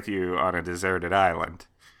have with you on a deserted island?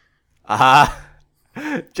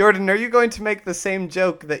 Jordan, are you going to make the same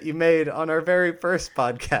joke that you made on our very first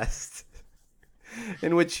podcast,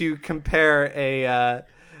 in which you compare a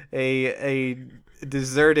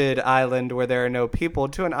deserted island where there are no people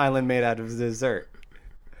to an island made out of dessert?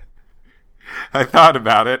 I thought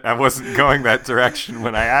about it. I wasn't going that direction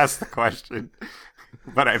when I asked the question.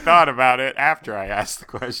 But I thought about it after I asked the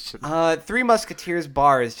question. Three Musketeers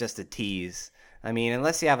bar is just a tease. I mean,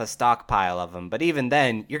 unless you have a stockpile of them. But even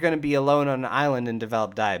then, you're going to be alone on an island and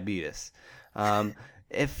develop diabetes.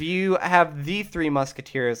 If you have the Three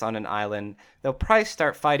Musketeers on an island, they'll probably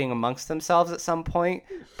start fighting amongst themselves at some point.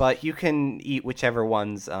 But you can eat whichever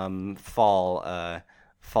ones fall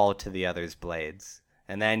to the other's blades.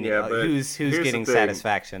 And then who's getting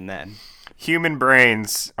satisfaction then? Human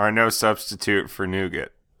brains are no substitute for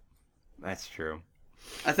nougat. That's true.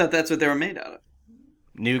 I thought that's what they were made out of.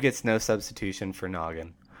 Nougat's no substitution for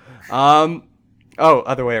noggin.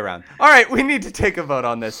 Other way around. All right, we need to take a vote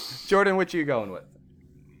on this. Jordan, which are you going with?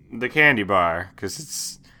 The candy bar,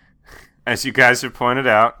 because as you guys have pointed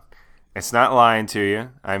out, it's not lying to you.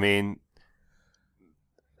 I mean,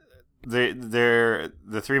 the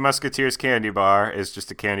Three Musketeers candy bar is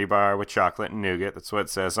just a candy bar with chocolate and nougat. That's what it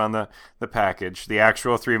says on the package. The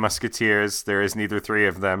actual Three Musketeers, there is neither three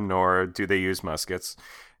of them, nor do they use muskets.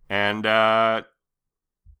 And I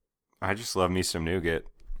just love me some nougat.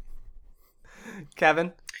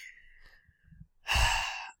 Kevin?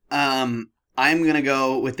 I'm going to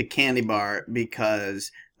go with the candy bar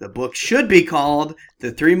because the book should be called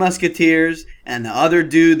The Three Musketeers and the Other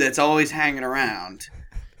Dude That's Always Hanging Around.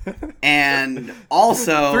 And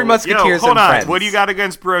also... Three Musketeers hold and on. Friends. What do you got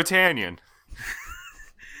against Brotanion?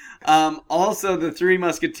 Also, the Three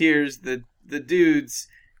Musketeers, the dudes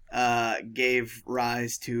gave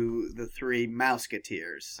rise to the Three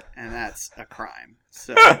Mouseketeers, and that's a crime.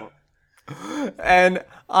 So... And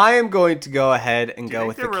I am going to go ahead and go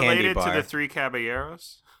with the they're candy related bar. to the Three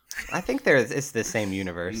Caballeros? I think it's the same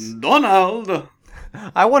universe. Donald!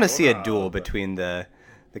 I want to see a duel between the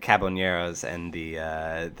Caballeros and the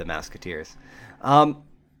Mouseketeers.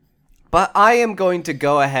 But I am going to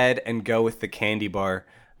go ahead and go with the candy bar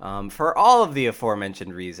for all of the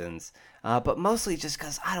aforementioned reasons, but mostly just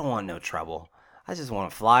because I don't want no trouble. I just want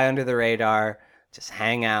to fly under the radar, just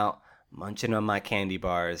hang out, munching on my candy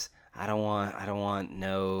bars. I don't want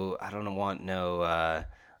no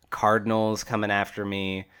cardinals coming after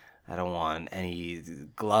me. I don't want any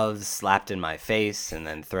gloves slapped in my face and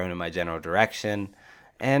then thrown in my general direction.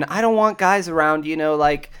 And I don't want guys around,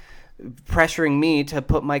 like pressuring me to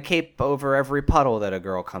put my cape over every puddle that a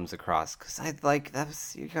girl comes across. Because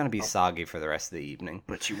you're going to be soggy for the rest of the evening.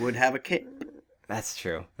 But you would have a cape. That's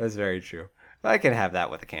true. That's very true. I can have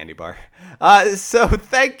that with a candy bar. So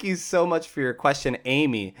thank you so much for your question,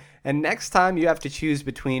 Amy. And next time you have to choose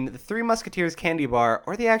between the Three Musketeers candy bar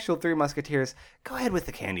or the actual Three Musketeers, go ahead with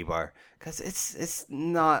the candy bar. Because it's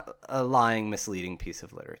not a lying, misleading piece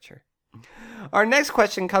of literature. Our next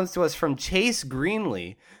question comes to us from Chase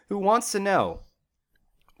Greenlee, who wants to know,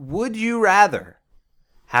 would you rather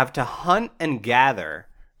have to hunt and gather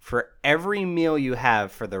for every meal you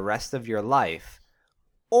have for the rest of your life,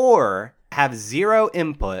 or have zero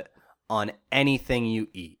input on anything you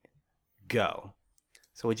eat? Go.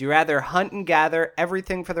 So would you rather hunt and gather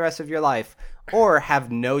everything for the rest of your life, or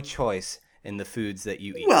have no choice in the foods that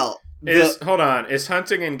you eat? Well, Hold on. Is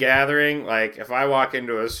hunting and gathering, like, if I walk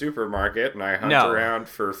into a supermarket and I hunt around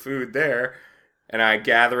for food there, and I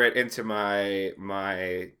gather it into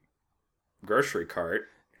my grocery cart?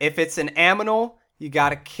 If it's an aminal, you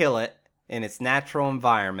gotta kill it in its natural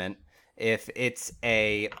environment. If it's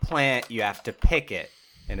a plant, you have to pick it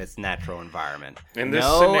in its natural environment. In this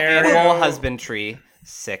no scenario, animal husbandry,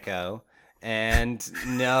 sicko, and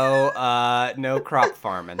no crop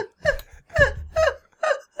farming.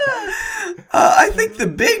 I think the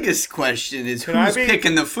biggest question is who's be-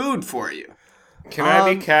 picking the food for you. Can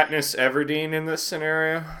I be Katniss Everdeen in this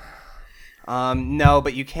scenario? No,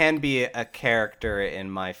 but you can be a character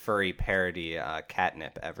in my furry parody,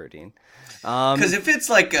 Catnip Everdeen. Because if it's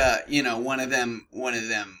like one of them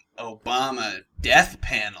Obama death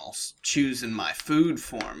panels choosing my food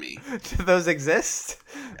for me, Do those exist?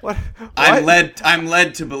 What? I'm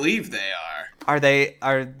led to believe they are. Are the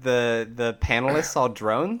panelists all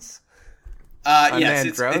drones? Yes, Unmanned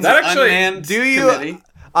it's drones? an That actually- unmanned Do you? committee.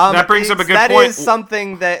 That brings up a good That point. is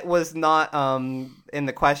something that was not in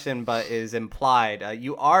the question, but is implied.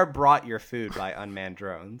 You are brought your food by unmanned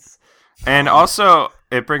drones. And also,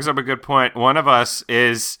 it brings up a good point. One of us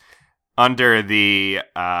is under the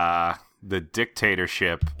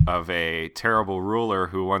dictatorship of a terrible ruler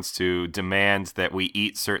who wants to demand that we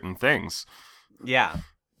eat certain things. Yeah.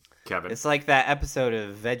 Kevin. It's like that episode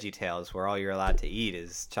of VeggieTales where all you're allowed to eat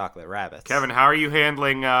is chocolate rabbits. Kevin, how are you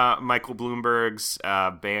handling Michael Bloomberg's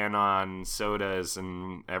ban on sodas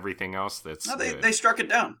and everything else that's... No, they struck it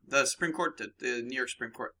down. The Supreme Court did. The New York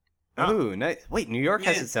Supreme Court. Ooh, nice. Wait, New York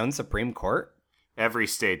has Yeah. its own Supreme Court? Every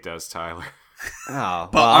state does, Tyler. Oh,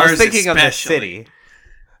 But well, I was ours thinking of the especially. city.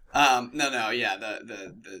 Yeah,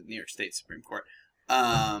 the New York State Supreme Court.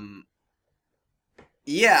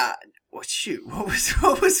 Yeah. Well, shoot. What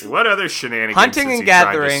was? What other shenanigans Hunting has and he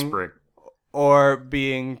tried to gathering. spring? Or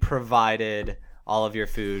being provided all of your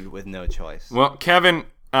food with no choice. Well, Kevin,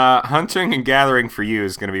 hunting and gathering for you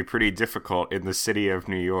is going to be pretty difficult in the city of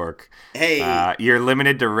New York. Hey. You're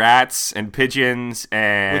limited to rats and pigeons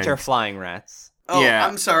and... Which are flying rats. Oh, yeah.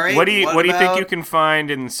 I'm sorry. What do you think about- you can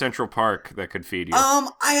find in Central Park that could feed you?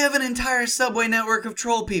 I have an entire subway network of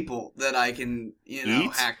troll people that I can,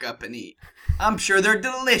 Eat? hack up and eat. I'm sure they're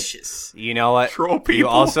delicious. You know what? Troll people? You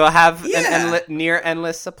also have Yeah. an near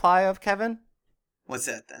endless supply of, Kevin? What's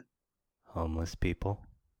that then? Homeless people.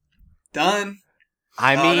 Done.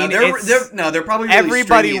 I Oh, mean, they're probably really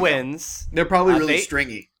everybody stringy, though. wins. They're probably really They-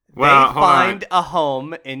 stringy. Well, they hold on. find a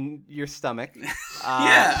home in your stomach.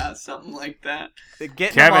 Yeah, something like that. Getting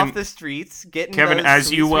Kevin- them off the streets. Getting Kevin, those as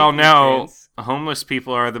sweet, you sweet well know, nutrients. homeless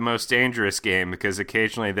people are the most dangerous game because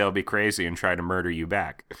occasionally they'll be crazy and try to murder you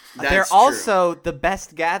back. They're That's true. also the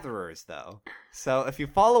best gatherers, though. So if you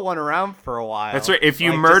follow one around for a while, That's right. If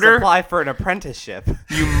you just murder- apply for an apprenticeship.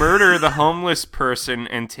 You murder the homeless person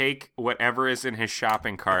and take whatever is in his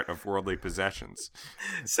shopping cart of worldly possessions.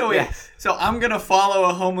 So wait, Yes. so I'm gonna follow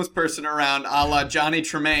a homeless person around, a la Johnny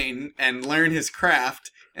Tremaine, and learn his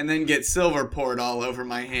craft, and then get silver poured all over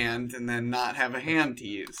my hand, and then not have a hand to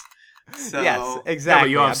use. So Yes, Yeah, exactly. but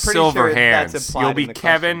you I'm have pretty silver sure that's hands. implied You'll be in the question.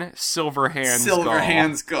 Kevin Silver Hands. silver Gall.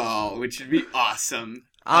 hands gall, which would be awesome.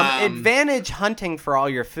 Advantage hunting for all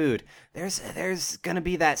your food. There's gonna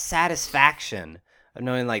be that satisfaction of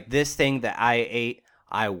knowing, like, this thing that I ate,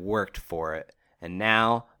 I worked for it, and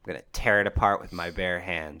now I'm gonna tear it apart with my bare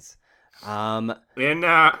hands. In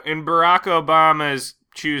Barack Obama's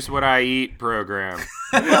 "Choose What I Eat" program.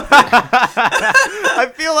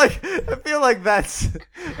 I feel like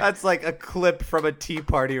that's like a clip from a Tea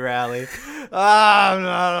Party rally.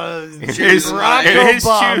 It Choose is what- Choose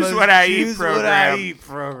Obama's What I Eat Choose What I program. Eat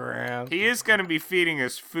program. He is going to be feeding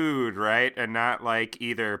us food, right? And not like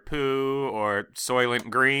either poo or Soylent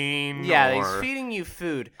Green. Yeah, or... he's feeding you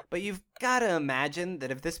food, but you've got to imagine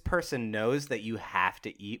that if this person knows that you have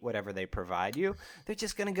to eat whatever they provide you, they're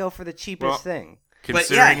just going to go for the cheapest Well, thing.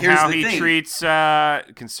 Considering here's how the he thing. treats, the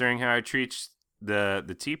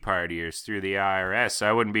Tea Partiers through the IRS,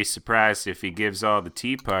 I wouldn't be surprised if he gives all the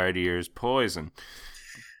Tea Partiers poison.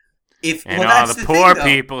 And all that's the the poor thing, though.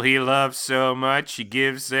 people he loves so much, he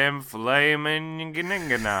gives them flaming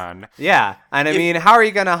ganinganon. Yeah, and I mean, how are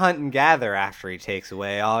you going to hunt and gather after he takes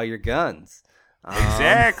away all your guns?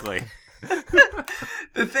 Exactly.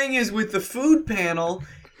 The thing is, with the food panel,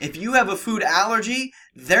 if you have a food allergy,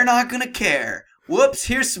 they're not gonna care. Whoops,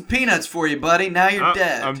 here's some peanuts for you, buddy. Now you're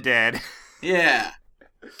dead. I'm dead. Yeah.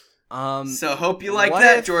 So hope you like what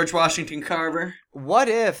that, if- George Washington Carver. What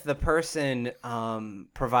if the person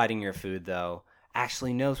providing your food, though,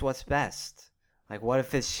 actually knows what's best? Like, what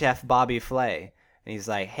if it's Chef Bobby Flay, and he's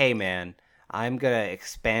like, hey, man, I'm going to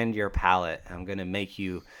expand your palate. I'm going to make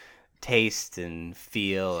you taste and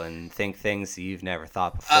feel and think things that you've never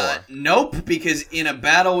thought before. Nope, because in a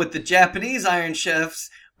battle with the Japanese Iron Chefs,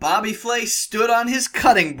 Bobby Flay stood on his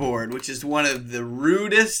cutting board, which is one of the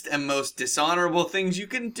rudest and most dishonorable things you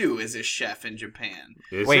can do as a chef in Japan.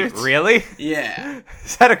 Is Wait, it? really? Yeah.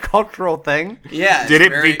 Is that a cultural thing? Yeah. Did it's it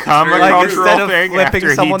very- become it's a very Like, rude. instead cultural of thing flipping after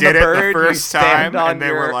he someone did the it bird, the you first stand time? on And they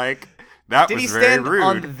your- were like, that Did was he very stand rude.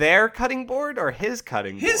 on their cutting board or his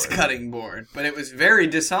cutting board? His cutting board, but it was very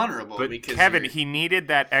dishonorable But because Kevin, you're- he needed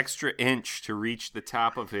that extra inch to reach the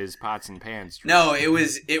top of his pots and pans. No, it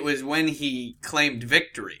was when he claimed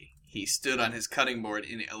victory. He stood on his cutting board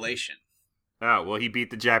in elation. Oh, well, he beat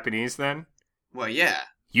the Japanese then? Well, yeah.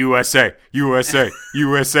 USA, USA,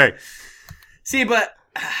 USA. See, but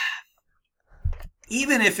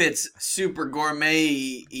even if it's super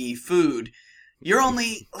gourmet-y food, you're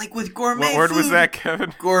only like with gourmet What word food, was that,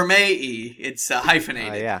 Kevin? Gourmet-y. It's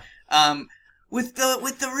hyphenated. yeah. With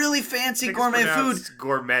the really fancy gourmet food.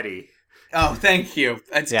 Gourmet-y. Oh, thank you.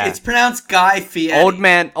 Yeah. It's pronounced Guy Fieri. Old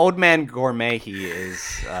man Gourmet, he is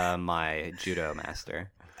my judo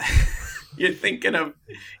master. You're thinking of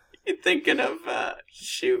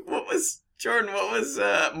shoot, what was Jordan, what was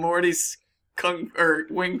Morty's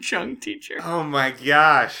Wing Chun teacher? Oh my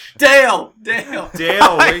gosh. Dale, Dale,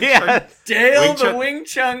 Yes. Dale Wing the Chun- Wing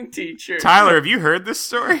Chun teacher. Tyler, have you heard this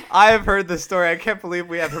story? I have heard this story. I can't believe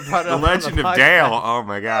we haven't brought it The up. Legend on the of podcast. Dale. Oh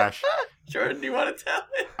my gosh. Jordan, do you want to tell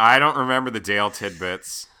it? I don't remember the Dale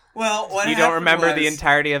tidbits. Well, what You don't happened remember the was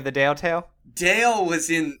entirety of the Dale tale? Dale was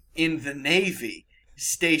in the Navy,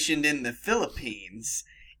 stationed in the Philippines,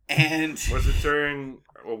 and Was it during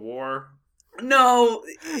a war? no,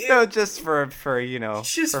 No, just for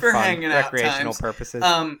Just for for fun, hanging out recreational times. purposes.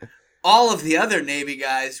 all of the other Navy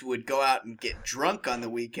guys would go out and get drunk on the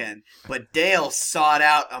weekend, but Dale sought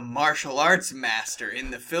out a martial arts master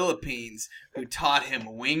in the Philippines who taught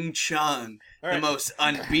him Wing Chun, the most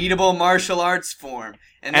unbeatable martial arts form.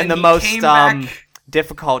 And then the he most came back,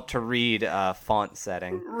 difficult to read font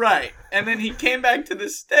setting. right. And then he came back to the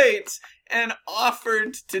States and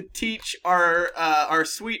offered to teach our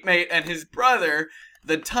sweet mate and his brother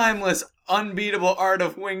the timeless, unbeatable art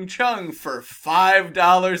of Wing Chun for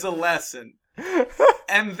 $5 a lesson.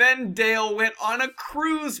 And then Dale went on a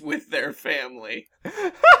cruise with their family.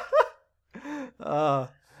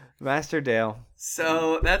 Master Dale.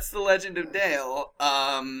 So that's the Legend of Dale.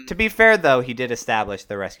 To be fair, though, he did establish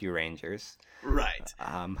the Rescue Rangers. Right.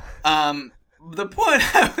 The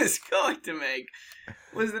point I was going to make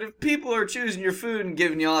was that if people are choosing your food and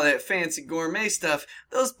giving you all that fancy gourmet stuff,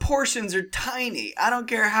 those portions are tiny. I don't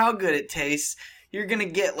care how good it tastes. You're gonna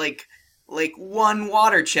get like one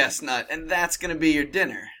water chestnut, and that's gonna be your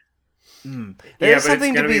dinner. There's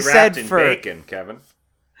something to be said for bacon, Kevin.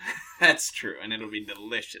 That's true, and it'll be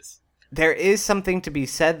delicious. There is something to be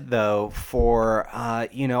said, though, for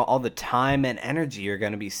all the time and energy you're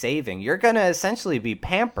going to be saving. You're going to essentially be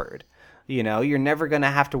pampered. You're never going to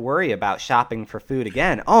have to worry about shopping for food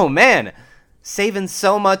again. Oh man, saving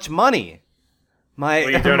so much money.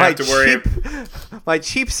 My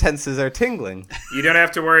cheap senses are tingling. You don't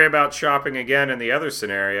have to worry about shopping again in the other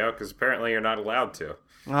scenario because apparently you're not allowed to.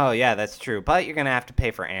 Oh yeah, that's true. But you're gonna have to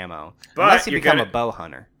pay for ammo unless you become a bow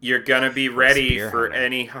hunter. You're gonna be ready for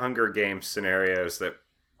any Hunger Games scenarios that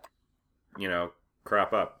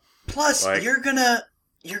crop up. Plus, you're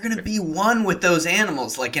gonna be one with those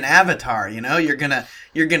animals, like an Avatar. You're gonna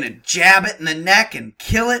jab it in the neck and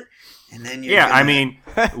kill it, and then you're and then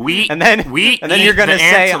you're gonna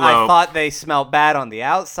say, "I thought they smelled bad on the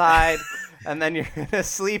outside," and then you're gonna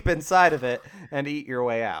sleep inside of it and eat your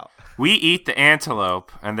way out. We eat the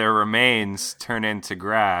antelope, and their remains turn into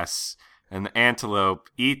grass, and the antelope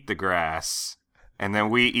eat the grass, and then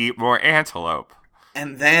we eat more antelope.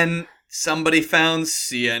 And then somebody found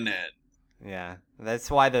CNN. Yeah, that's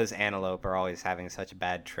why those antelope are always having such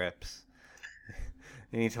bad trips.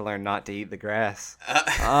 You need to learn not to eat the grass.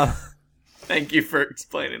 Thank you for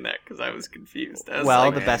explaining that, because I was confused.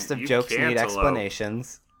 The best of jokes need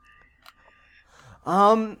explanations.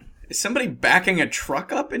 Is somebody backing a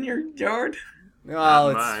truck up in your yard?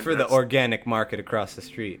 Well, it's for the organic market across the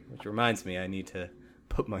street, which reminds me I need to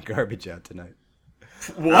put my garbage out tonight.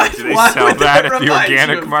 What? Do they sell that at the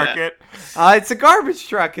organic market? It's a garbage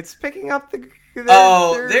truck. It's picking up the...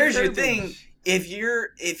 there's your thing. If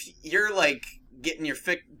you're like getting your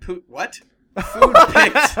food picked,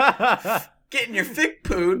 getting your food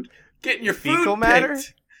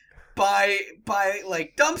picked by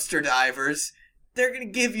like dumpster divers, they're going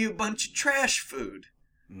to give you a bunch of trash food.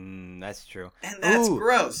 That's true. And that's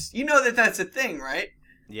gross. You know that's a thing, right?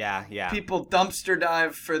 Yeah. People dumpster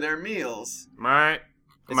dive for their meals. My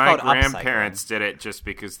grandparents did it just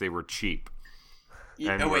because they were cheap.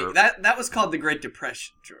 That was called the Great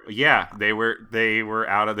Depression, George. Yeah, they were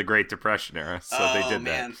out of the Great Depression era, so they did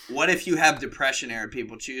that. What if you have Depression era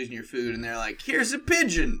people choosing your food and they're like, "Here's a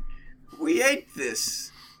pigeon. We ate this."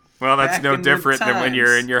 Well, that's no different than when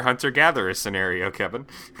you're in your hunter-gatherer scenario, Kevin.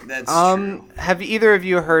 That's true. Have either of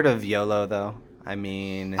you heard of YOLO, though? I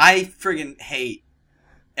mean... I friggin' hate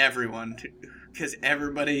everyone, because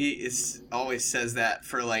everybody always says that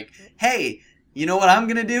for like, hey, you know what I'm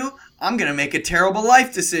going to do? I'm going to make a terrible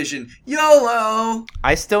life decision. YOLO!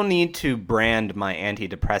 I still need to brand my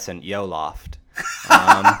antidepressant YOLOFT.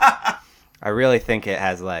 I really think it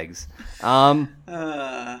has legs.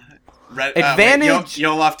 Advantage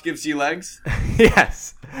YOLOFT gives you legs?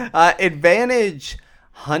 Yes. Advantage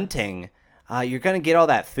hunting. You're going to get all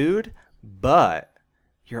that food, but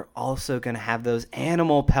you're also going to have those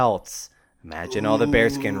animal pelts. Imagine all the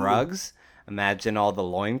bearskin rugs. Imagine all the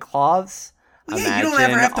loincloths. Yeah, you don't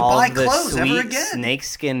ever have to buy clothes ever again.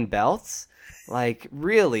 Snakeskin belts. Like,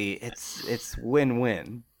 really, it's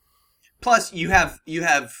win-win. Plus, you have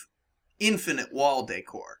infinite wall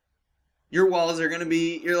decor. Your walls are going to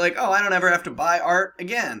be, you're like, oh, I don't ever have to buy art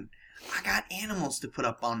again. I got animals to put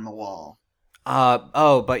up on the wall.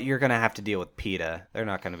 But you're going to have to deal with PETA. They're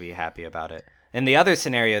not going to be happy about it. In the other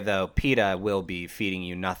scenario, though, PETA will be feeding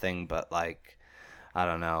you nothing but, like, I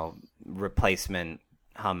don't know, replacement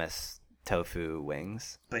hummus tofu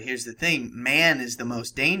wings. But here's the thing. Man is the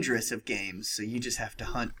most dangerous of games, so you just have to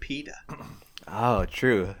hunt PETA. Oh,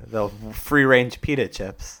 true. The free-range PETA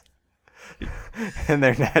chips. In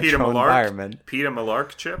their natural environment. PETA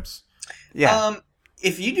Malark chips? Yeah.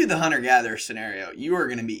 If you do the hunter-gatherer scenario, you are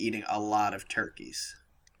going to be eating a lot of turkeys.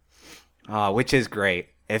 Which is great.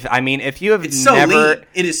 If you have it's so lean.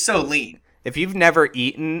 It is so lean. If you've never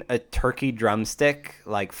eaten a turkey drumstick,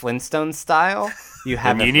 like Flintstone style, you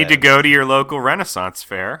have. You need to go to your local Renaissance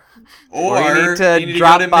fair, or you need to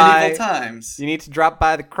drop by Medieval Times. You need to drop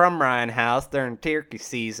by the Crumrine house during turkey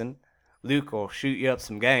season. Luke will shoot you up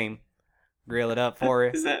some game, grill it up for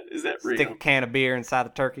you. Is that real? Stick a can of beer inside the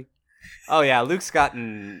turkey. Oh yeah, Luke's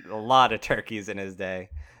gotten a lot of turkeys in his day.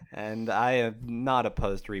 And I am not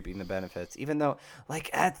opposed to reaping the benefits, even though,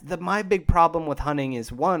 like, my big problem with hunting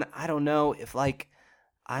is, one, I don't know if, like,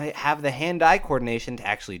 I have the hand-eye coordination to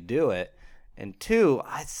actually do it, And 2,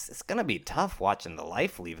 it's going to be tough watching the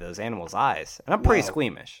life leave those animals' eyes. And I'm pretty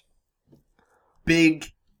squeamish.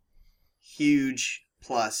 Big, huge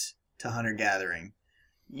plus to hunter-gathering.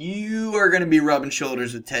 You are going to be rubbing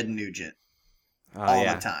shoulders with Ted Nugent all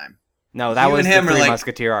the time. No, that You was and the him are Three like,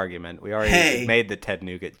 Musketeer argument. We already made the Ted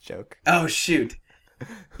Nugent joke. Oh, shoot.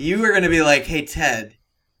 You are going to be like, hey, Ted,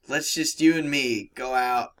 let's just you and me go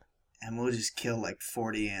out and we'll just kill like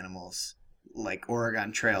 40 animals, like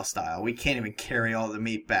Oregon Trail style. We can't even carry all the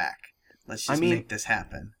meat back. Let's just make this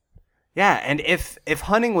happen. Yeah, and if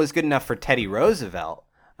hunting was good enough for Teddy Roosevelt,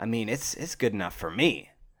 I mean, it's good enough for me.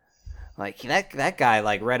 Like, that guy,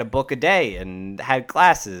 like, read a book a day and had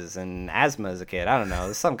glasses and asthma as a kid. I don't know.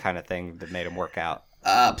 There's some kind of thing that made him work out.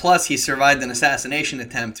 Plus, he survived an assassination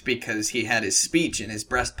attempt because he had his speech in his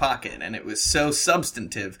breast pocket, and it was so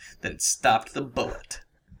substantive that it stopped the bullet.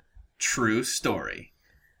 True story.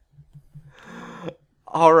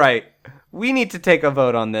 All right. We need to take a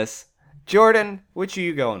vote on this. Jordan, which are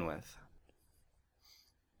you going with?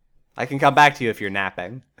 I can come back to you if you're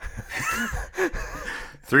napping.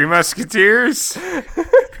 Three Musketeers?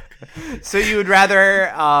 So you would rather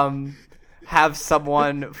have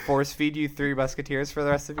someone force feed you Three Musketeers for the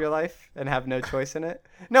rest of your life and have no choice in it?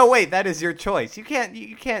 No, wait, that is your choice. You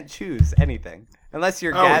can't choose anything unless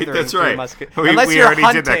you're gathering that's Three right. Musketeers. We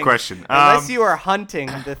already did that question. Unless you are hunting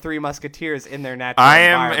the Three Musketeers in their natural I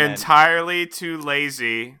am environment. entirely too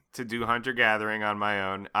lazy to do hunter gathering on my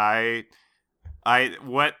own.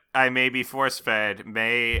 What I may be force fed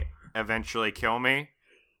may eventually kill me,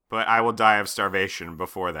 but I will die of starvation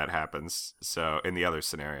before that happens. So in the other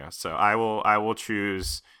scenario, so I will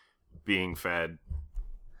choose being fed.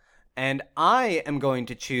 And I am going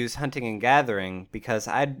to choose hunting and gathering because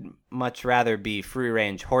I'd much rather be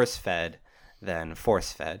free-range horse-fed than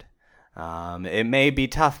force-fed. It may be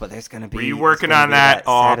tough, but there's going to be... Were you working on that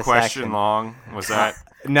all question long? Was that...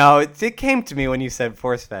 No, it came to me when you said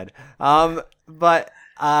force-fed. But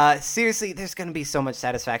seriously, there's going to be so much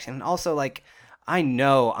satisfaction. And also, like, I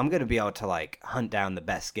know I'm going to be able to, like, hunt down the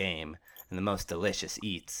best game and the most delicious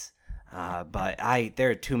eats. But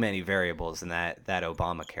there are too many variables in that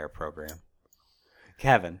Obamacare program.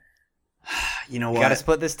 Kevin, you know what? You got to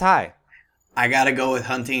split this tie. I got to go with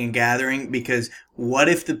hunting and gathering because what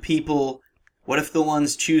if the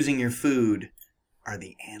ones choosing your food are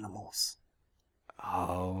the animals?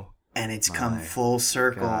 Oh. And it's come full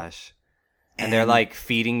circle. Gosh. And they're like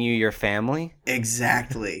feeding you your family?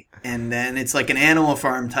 Exactly. And then it's like an Animal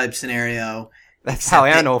Farm type scenario. That's how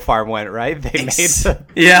Animal Farm went, right? They made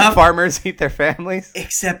the farmers eat their families.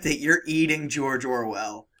 Except that you're eating George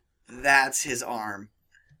Orwell. That's his arm.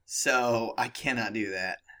 So I cannot do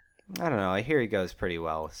that. I don't know. I hear he goes pretty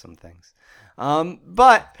well with some things.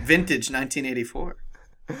 But vintage 1984.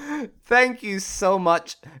 Thank you so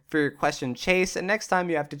much for your question, Chase. And next time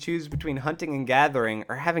you have to choose between hunting and gathering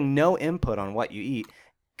or having no input on what you eat,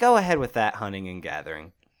 go ahead with that hunting and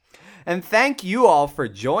gathering. And thank you all for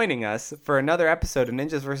joining us for another episode of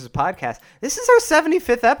Ninjas vs. Podcast. This is our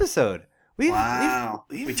 75th episode. Wow.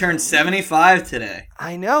 We turned 75 today.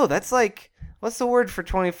 I know. That's like, what's the word for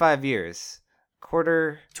 25 years?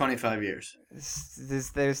 25 years.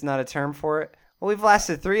 There's not a term for it? Well, we've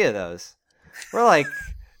lasted 3 of those. We're like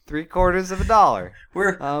 $0.75.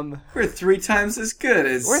 We're 3 times as good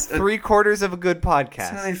as... We're 3/4 of a good podcast.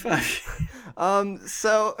 75.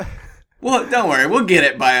 So... Well, don't worry. We'll get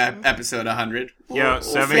it by episode 100. Yo,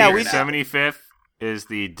 75th is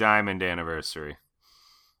the diamond anniversary.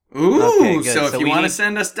 Ooh, okay, so if you want to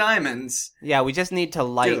send us diamonds... Yeah, we just need to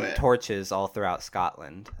light torches all throughout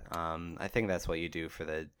Scotland. I think that's what you do for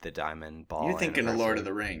the diamond ball. You're thinking of Lord of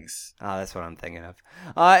the Rings. Oh, that's what I'm thinking of.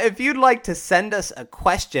 If you'd like to send us a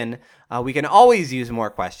question, we can always use more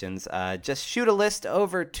questions. Just shoot a list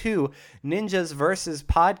over to Ninjas vs.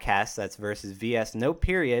 Podcast, that's versus VS, no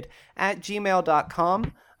period, at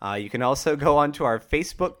gmail.com. You can also go onto our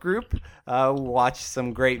Facebook group, watch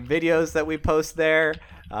some great videos that we post there.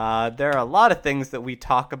 There are a lot of things that we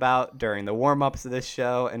talk about during the warm-ups of this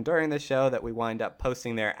show and during the show that we wind up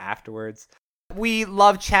posting there afterwards. We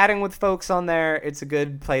love chatting with folks on there. It's a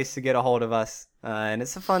good place to get a hold of us, and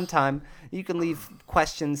it's a fun time. You can leave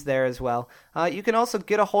questions there as well. You can also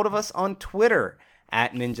get a hold of us on Twitter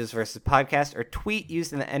at Ninjas vs. Podcast or tweet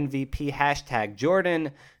using the MVP hashtag.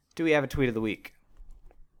 Jordan, do we have a tweet of the week?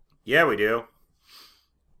 Yeah, we do.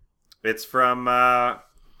 It's from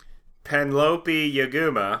Penelope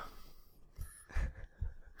Yaguma.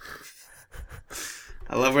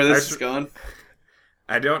 I love where this is going.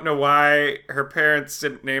 I don't know why her parents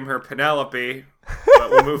didn't name her Penelope, but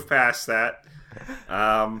we'll move past that.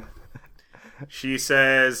 She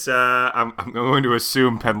says, I'm going to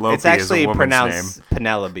assume Penelope It's actually is a woman's pronounced name.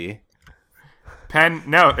 Penelope.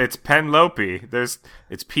 No, it's Penelope. It's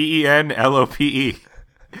Penlope.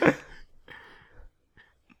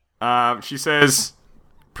 She says,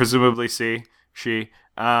 presumably she,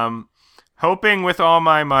 hoping with all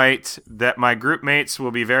my might that my group mates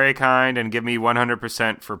will be very kind and give me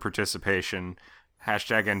 100% for participation.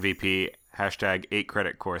 Hashtag MVP. Hashtag 8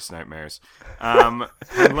 credit course nightmares.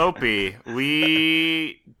 Penelope,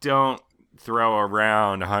 we don't throw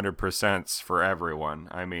around 100% for everyone.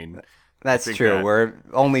 I mean, That's true. We're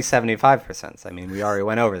only 75%. I mean, we already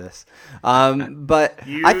went over this. But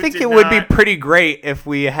I think it would be pretty great if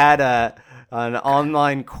we had an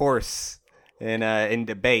online course in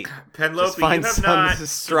debate. Penelope, just find you have some not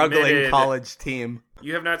struggling college team.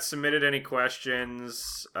 You have not submitted any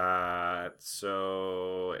questions,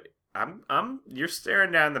 so you're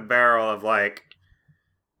staring down the barrel of like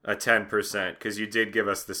a 10% because you did give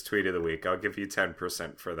us this tweet of the week. I'll give you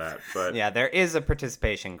 10% for that. But yeah, there is a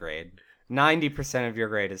participation grade. 90% of your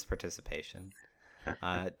grade is participation.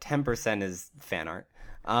 10% is fan art.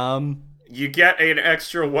 You get an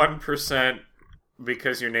extra 1%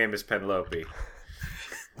 because your name is Penelope.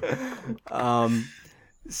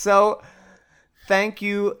 So thank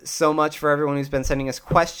you so much for everyone who's been sending us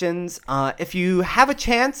questions. If you have a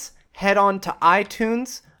chance, head on to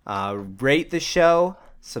iTunes, rate the show,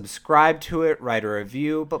 subscribe to it, write a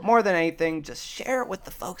review, but more than anything, just share it with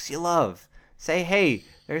the folks you love. Say, hey,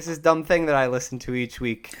 there's this dumb thing that I listen to each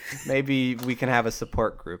week. Maybe we can have a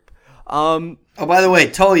support group. Oh, by the way,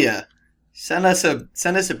 Tolia, send us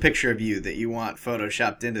a picture of you that you want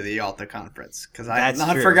photoshopped into the Yalta conference, because I have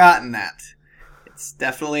not forgotten that. It's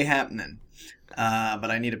definitely happening.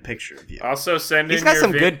 But I need a picture of you. Also, He's got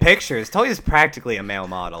some good pictures. Tolia's practically a male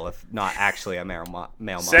model, if not actually a male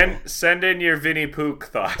model. Send in your Vinnie Pook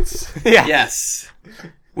thoughts. Yeah. Yes.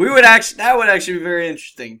 That would actually be very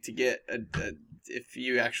interesting to get if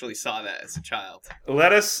you actually saw that as a child.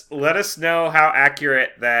 Let us know how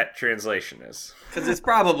accurate that translation is, because it's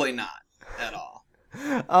probably not at all.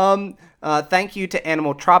 Thank you to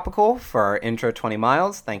Animal Tropical for our intro 20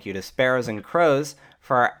 miles. Thank you to Sparrows and Crows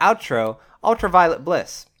for our outro, Ultraviolet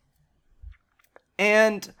Bliss.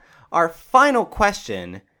 And our final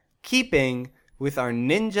question, keeping with our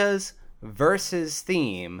ninjas versus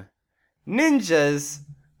theme, ninjas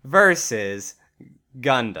versus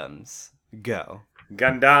Gundams. Go.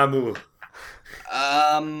 Gandamu.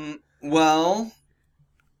 Well,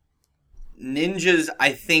 ninjas,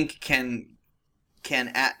 I think, can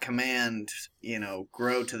at command,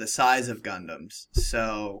 grow to the size of Gundams.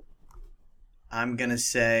 So I'm gonna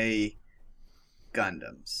say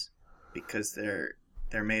Gundams because they're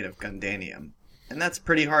made of Gundanium, and that's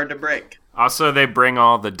pretty hard to break. Also, they bring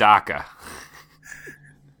all the DACA.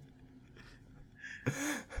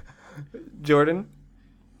 Jordan?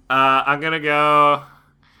 I'm going to go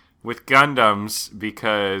with Gundams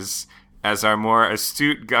because, as our more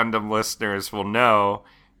astute Gundam listeners will know,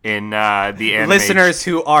 in the anime... Listeners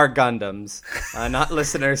who are Gundams, not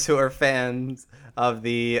listeners who are fans of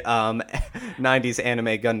the 90s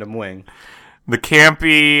anime Gundam Wing. The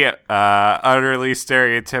campy, utterly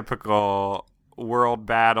stereotypical World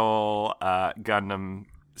Battle Gundam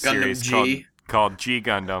series called G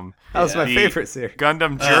Gundam. That was my favorite series.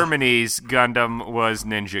 Gundam Germany's Gundam was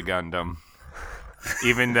Ninja Gundam.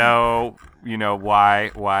 Even though,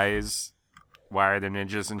 why are there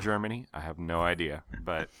ninjas in Germany? I have no idea.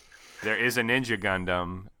 But there is a Ninja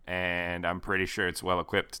Gundam, and I'm pretty sure it's well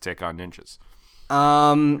equipped to take on ninjas.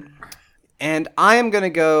 And I am going to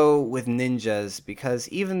go with ninjas because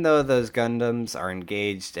even though those Gundams are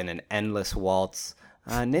engaged in an endless waltz,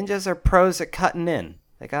 ninjas are pros at cutting in.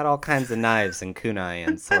 They got all kinds of knives and kunai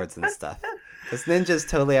and swords and stuff. Because ninjas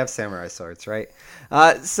totally have samurai swords, right?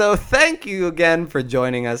 So thank you again for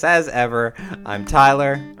joining us as ever. I'm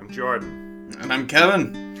Tyler. I'm Jordan. And I'm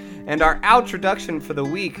Kevin. And our outroduction for the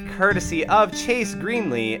week, courtesy of Chase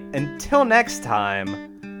Greenlee. Until next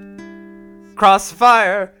time,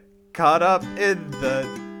 Crossfire, caught up in the...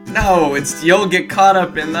 No, it's you'll get caught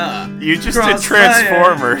up in the... You just did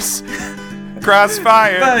Transformers.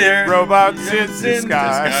 Crossfire, robots in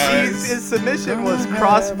disguise. His submission was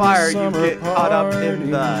Crossfire, you get caught up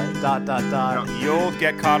in the... ... No, you'll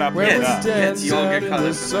get caught up in the... Yes, you'll get caught up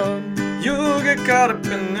in the... You'll get caught up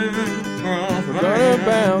in the... We're gonna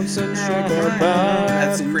bounce and shake our bodies.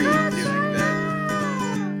 That's Creed doing that.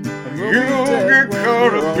 You'll get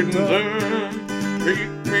caught up in the...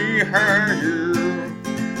 Take me higher.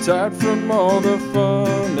 Tired from all the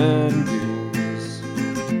fun and games,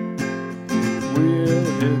 we'll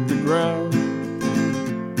hit the ground.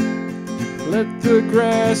 Let the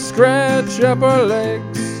grass scratch up our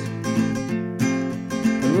legs,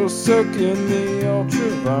 and we'll soak in the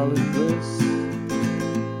ultraviolet bliss.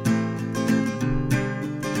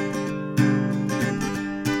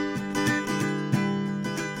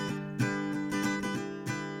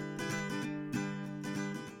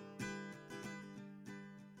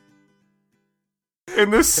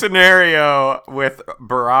 In this scenario with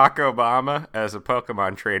Barack Obama as a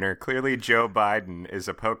Pokemon trainer, clearly Joe Biden is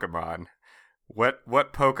a Pokemon.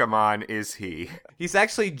 What Pokemon is he? He's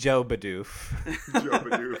actually Joe Bidoof. Joe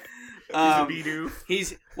Bidoof. He's a Bidoof.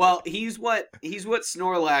 He's what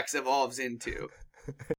Snorlax evolves into.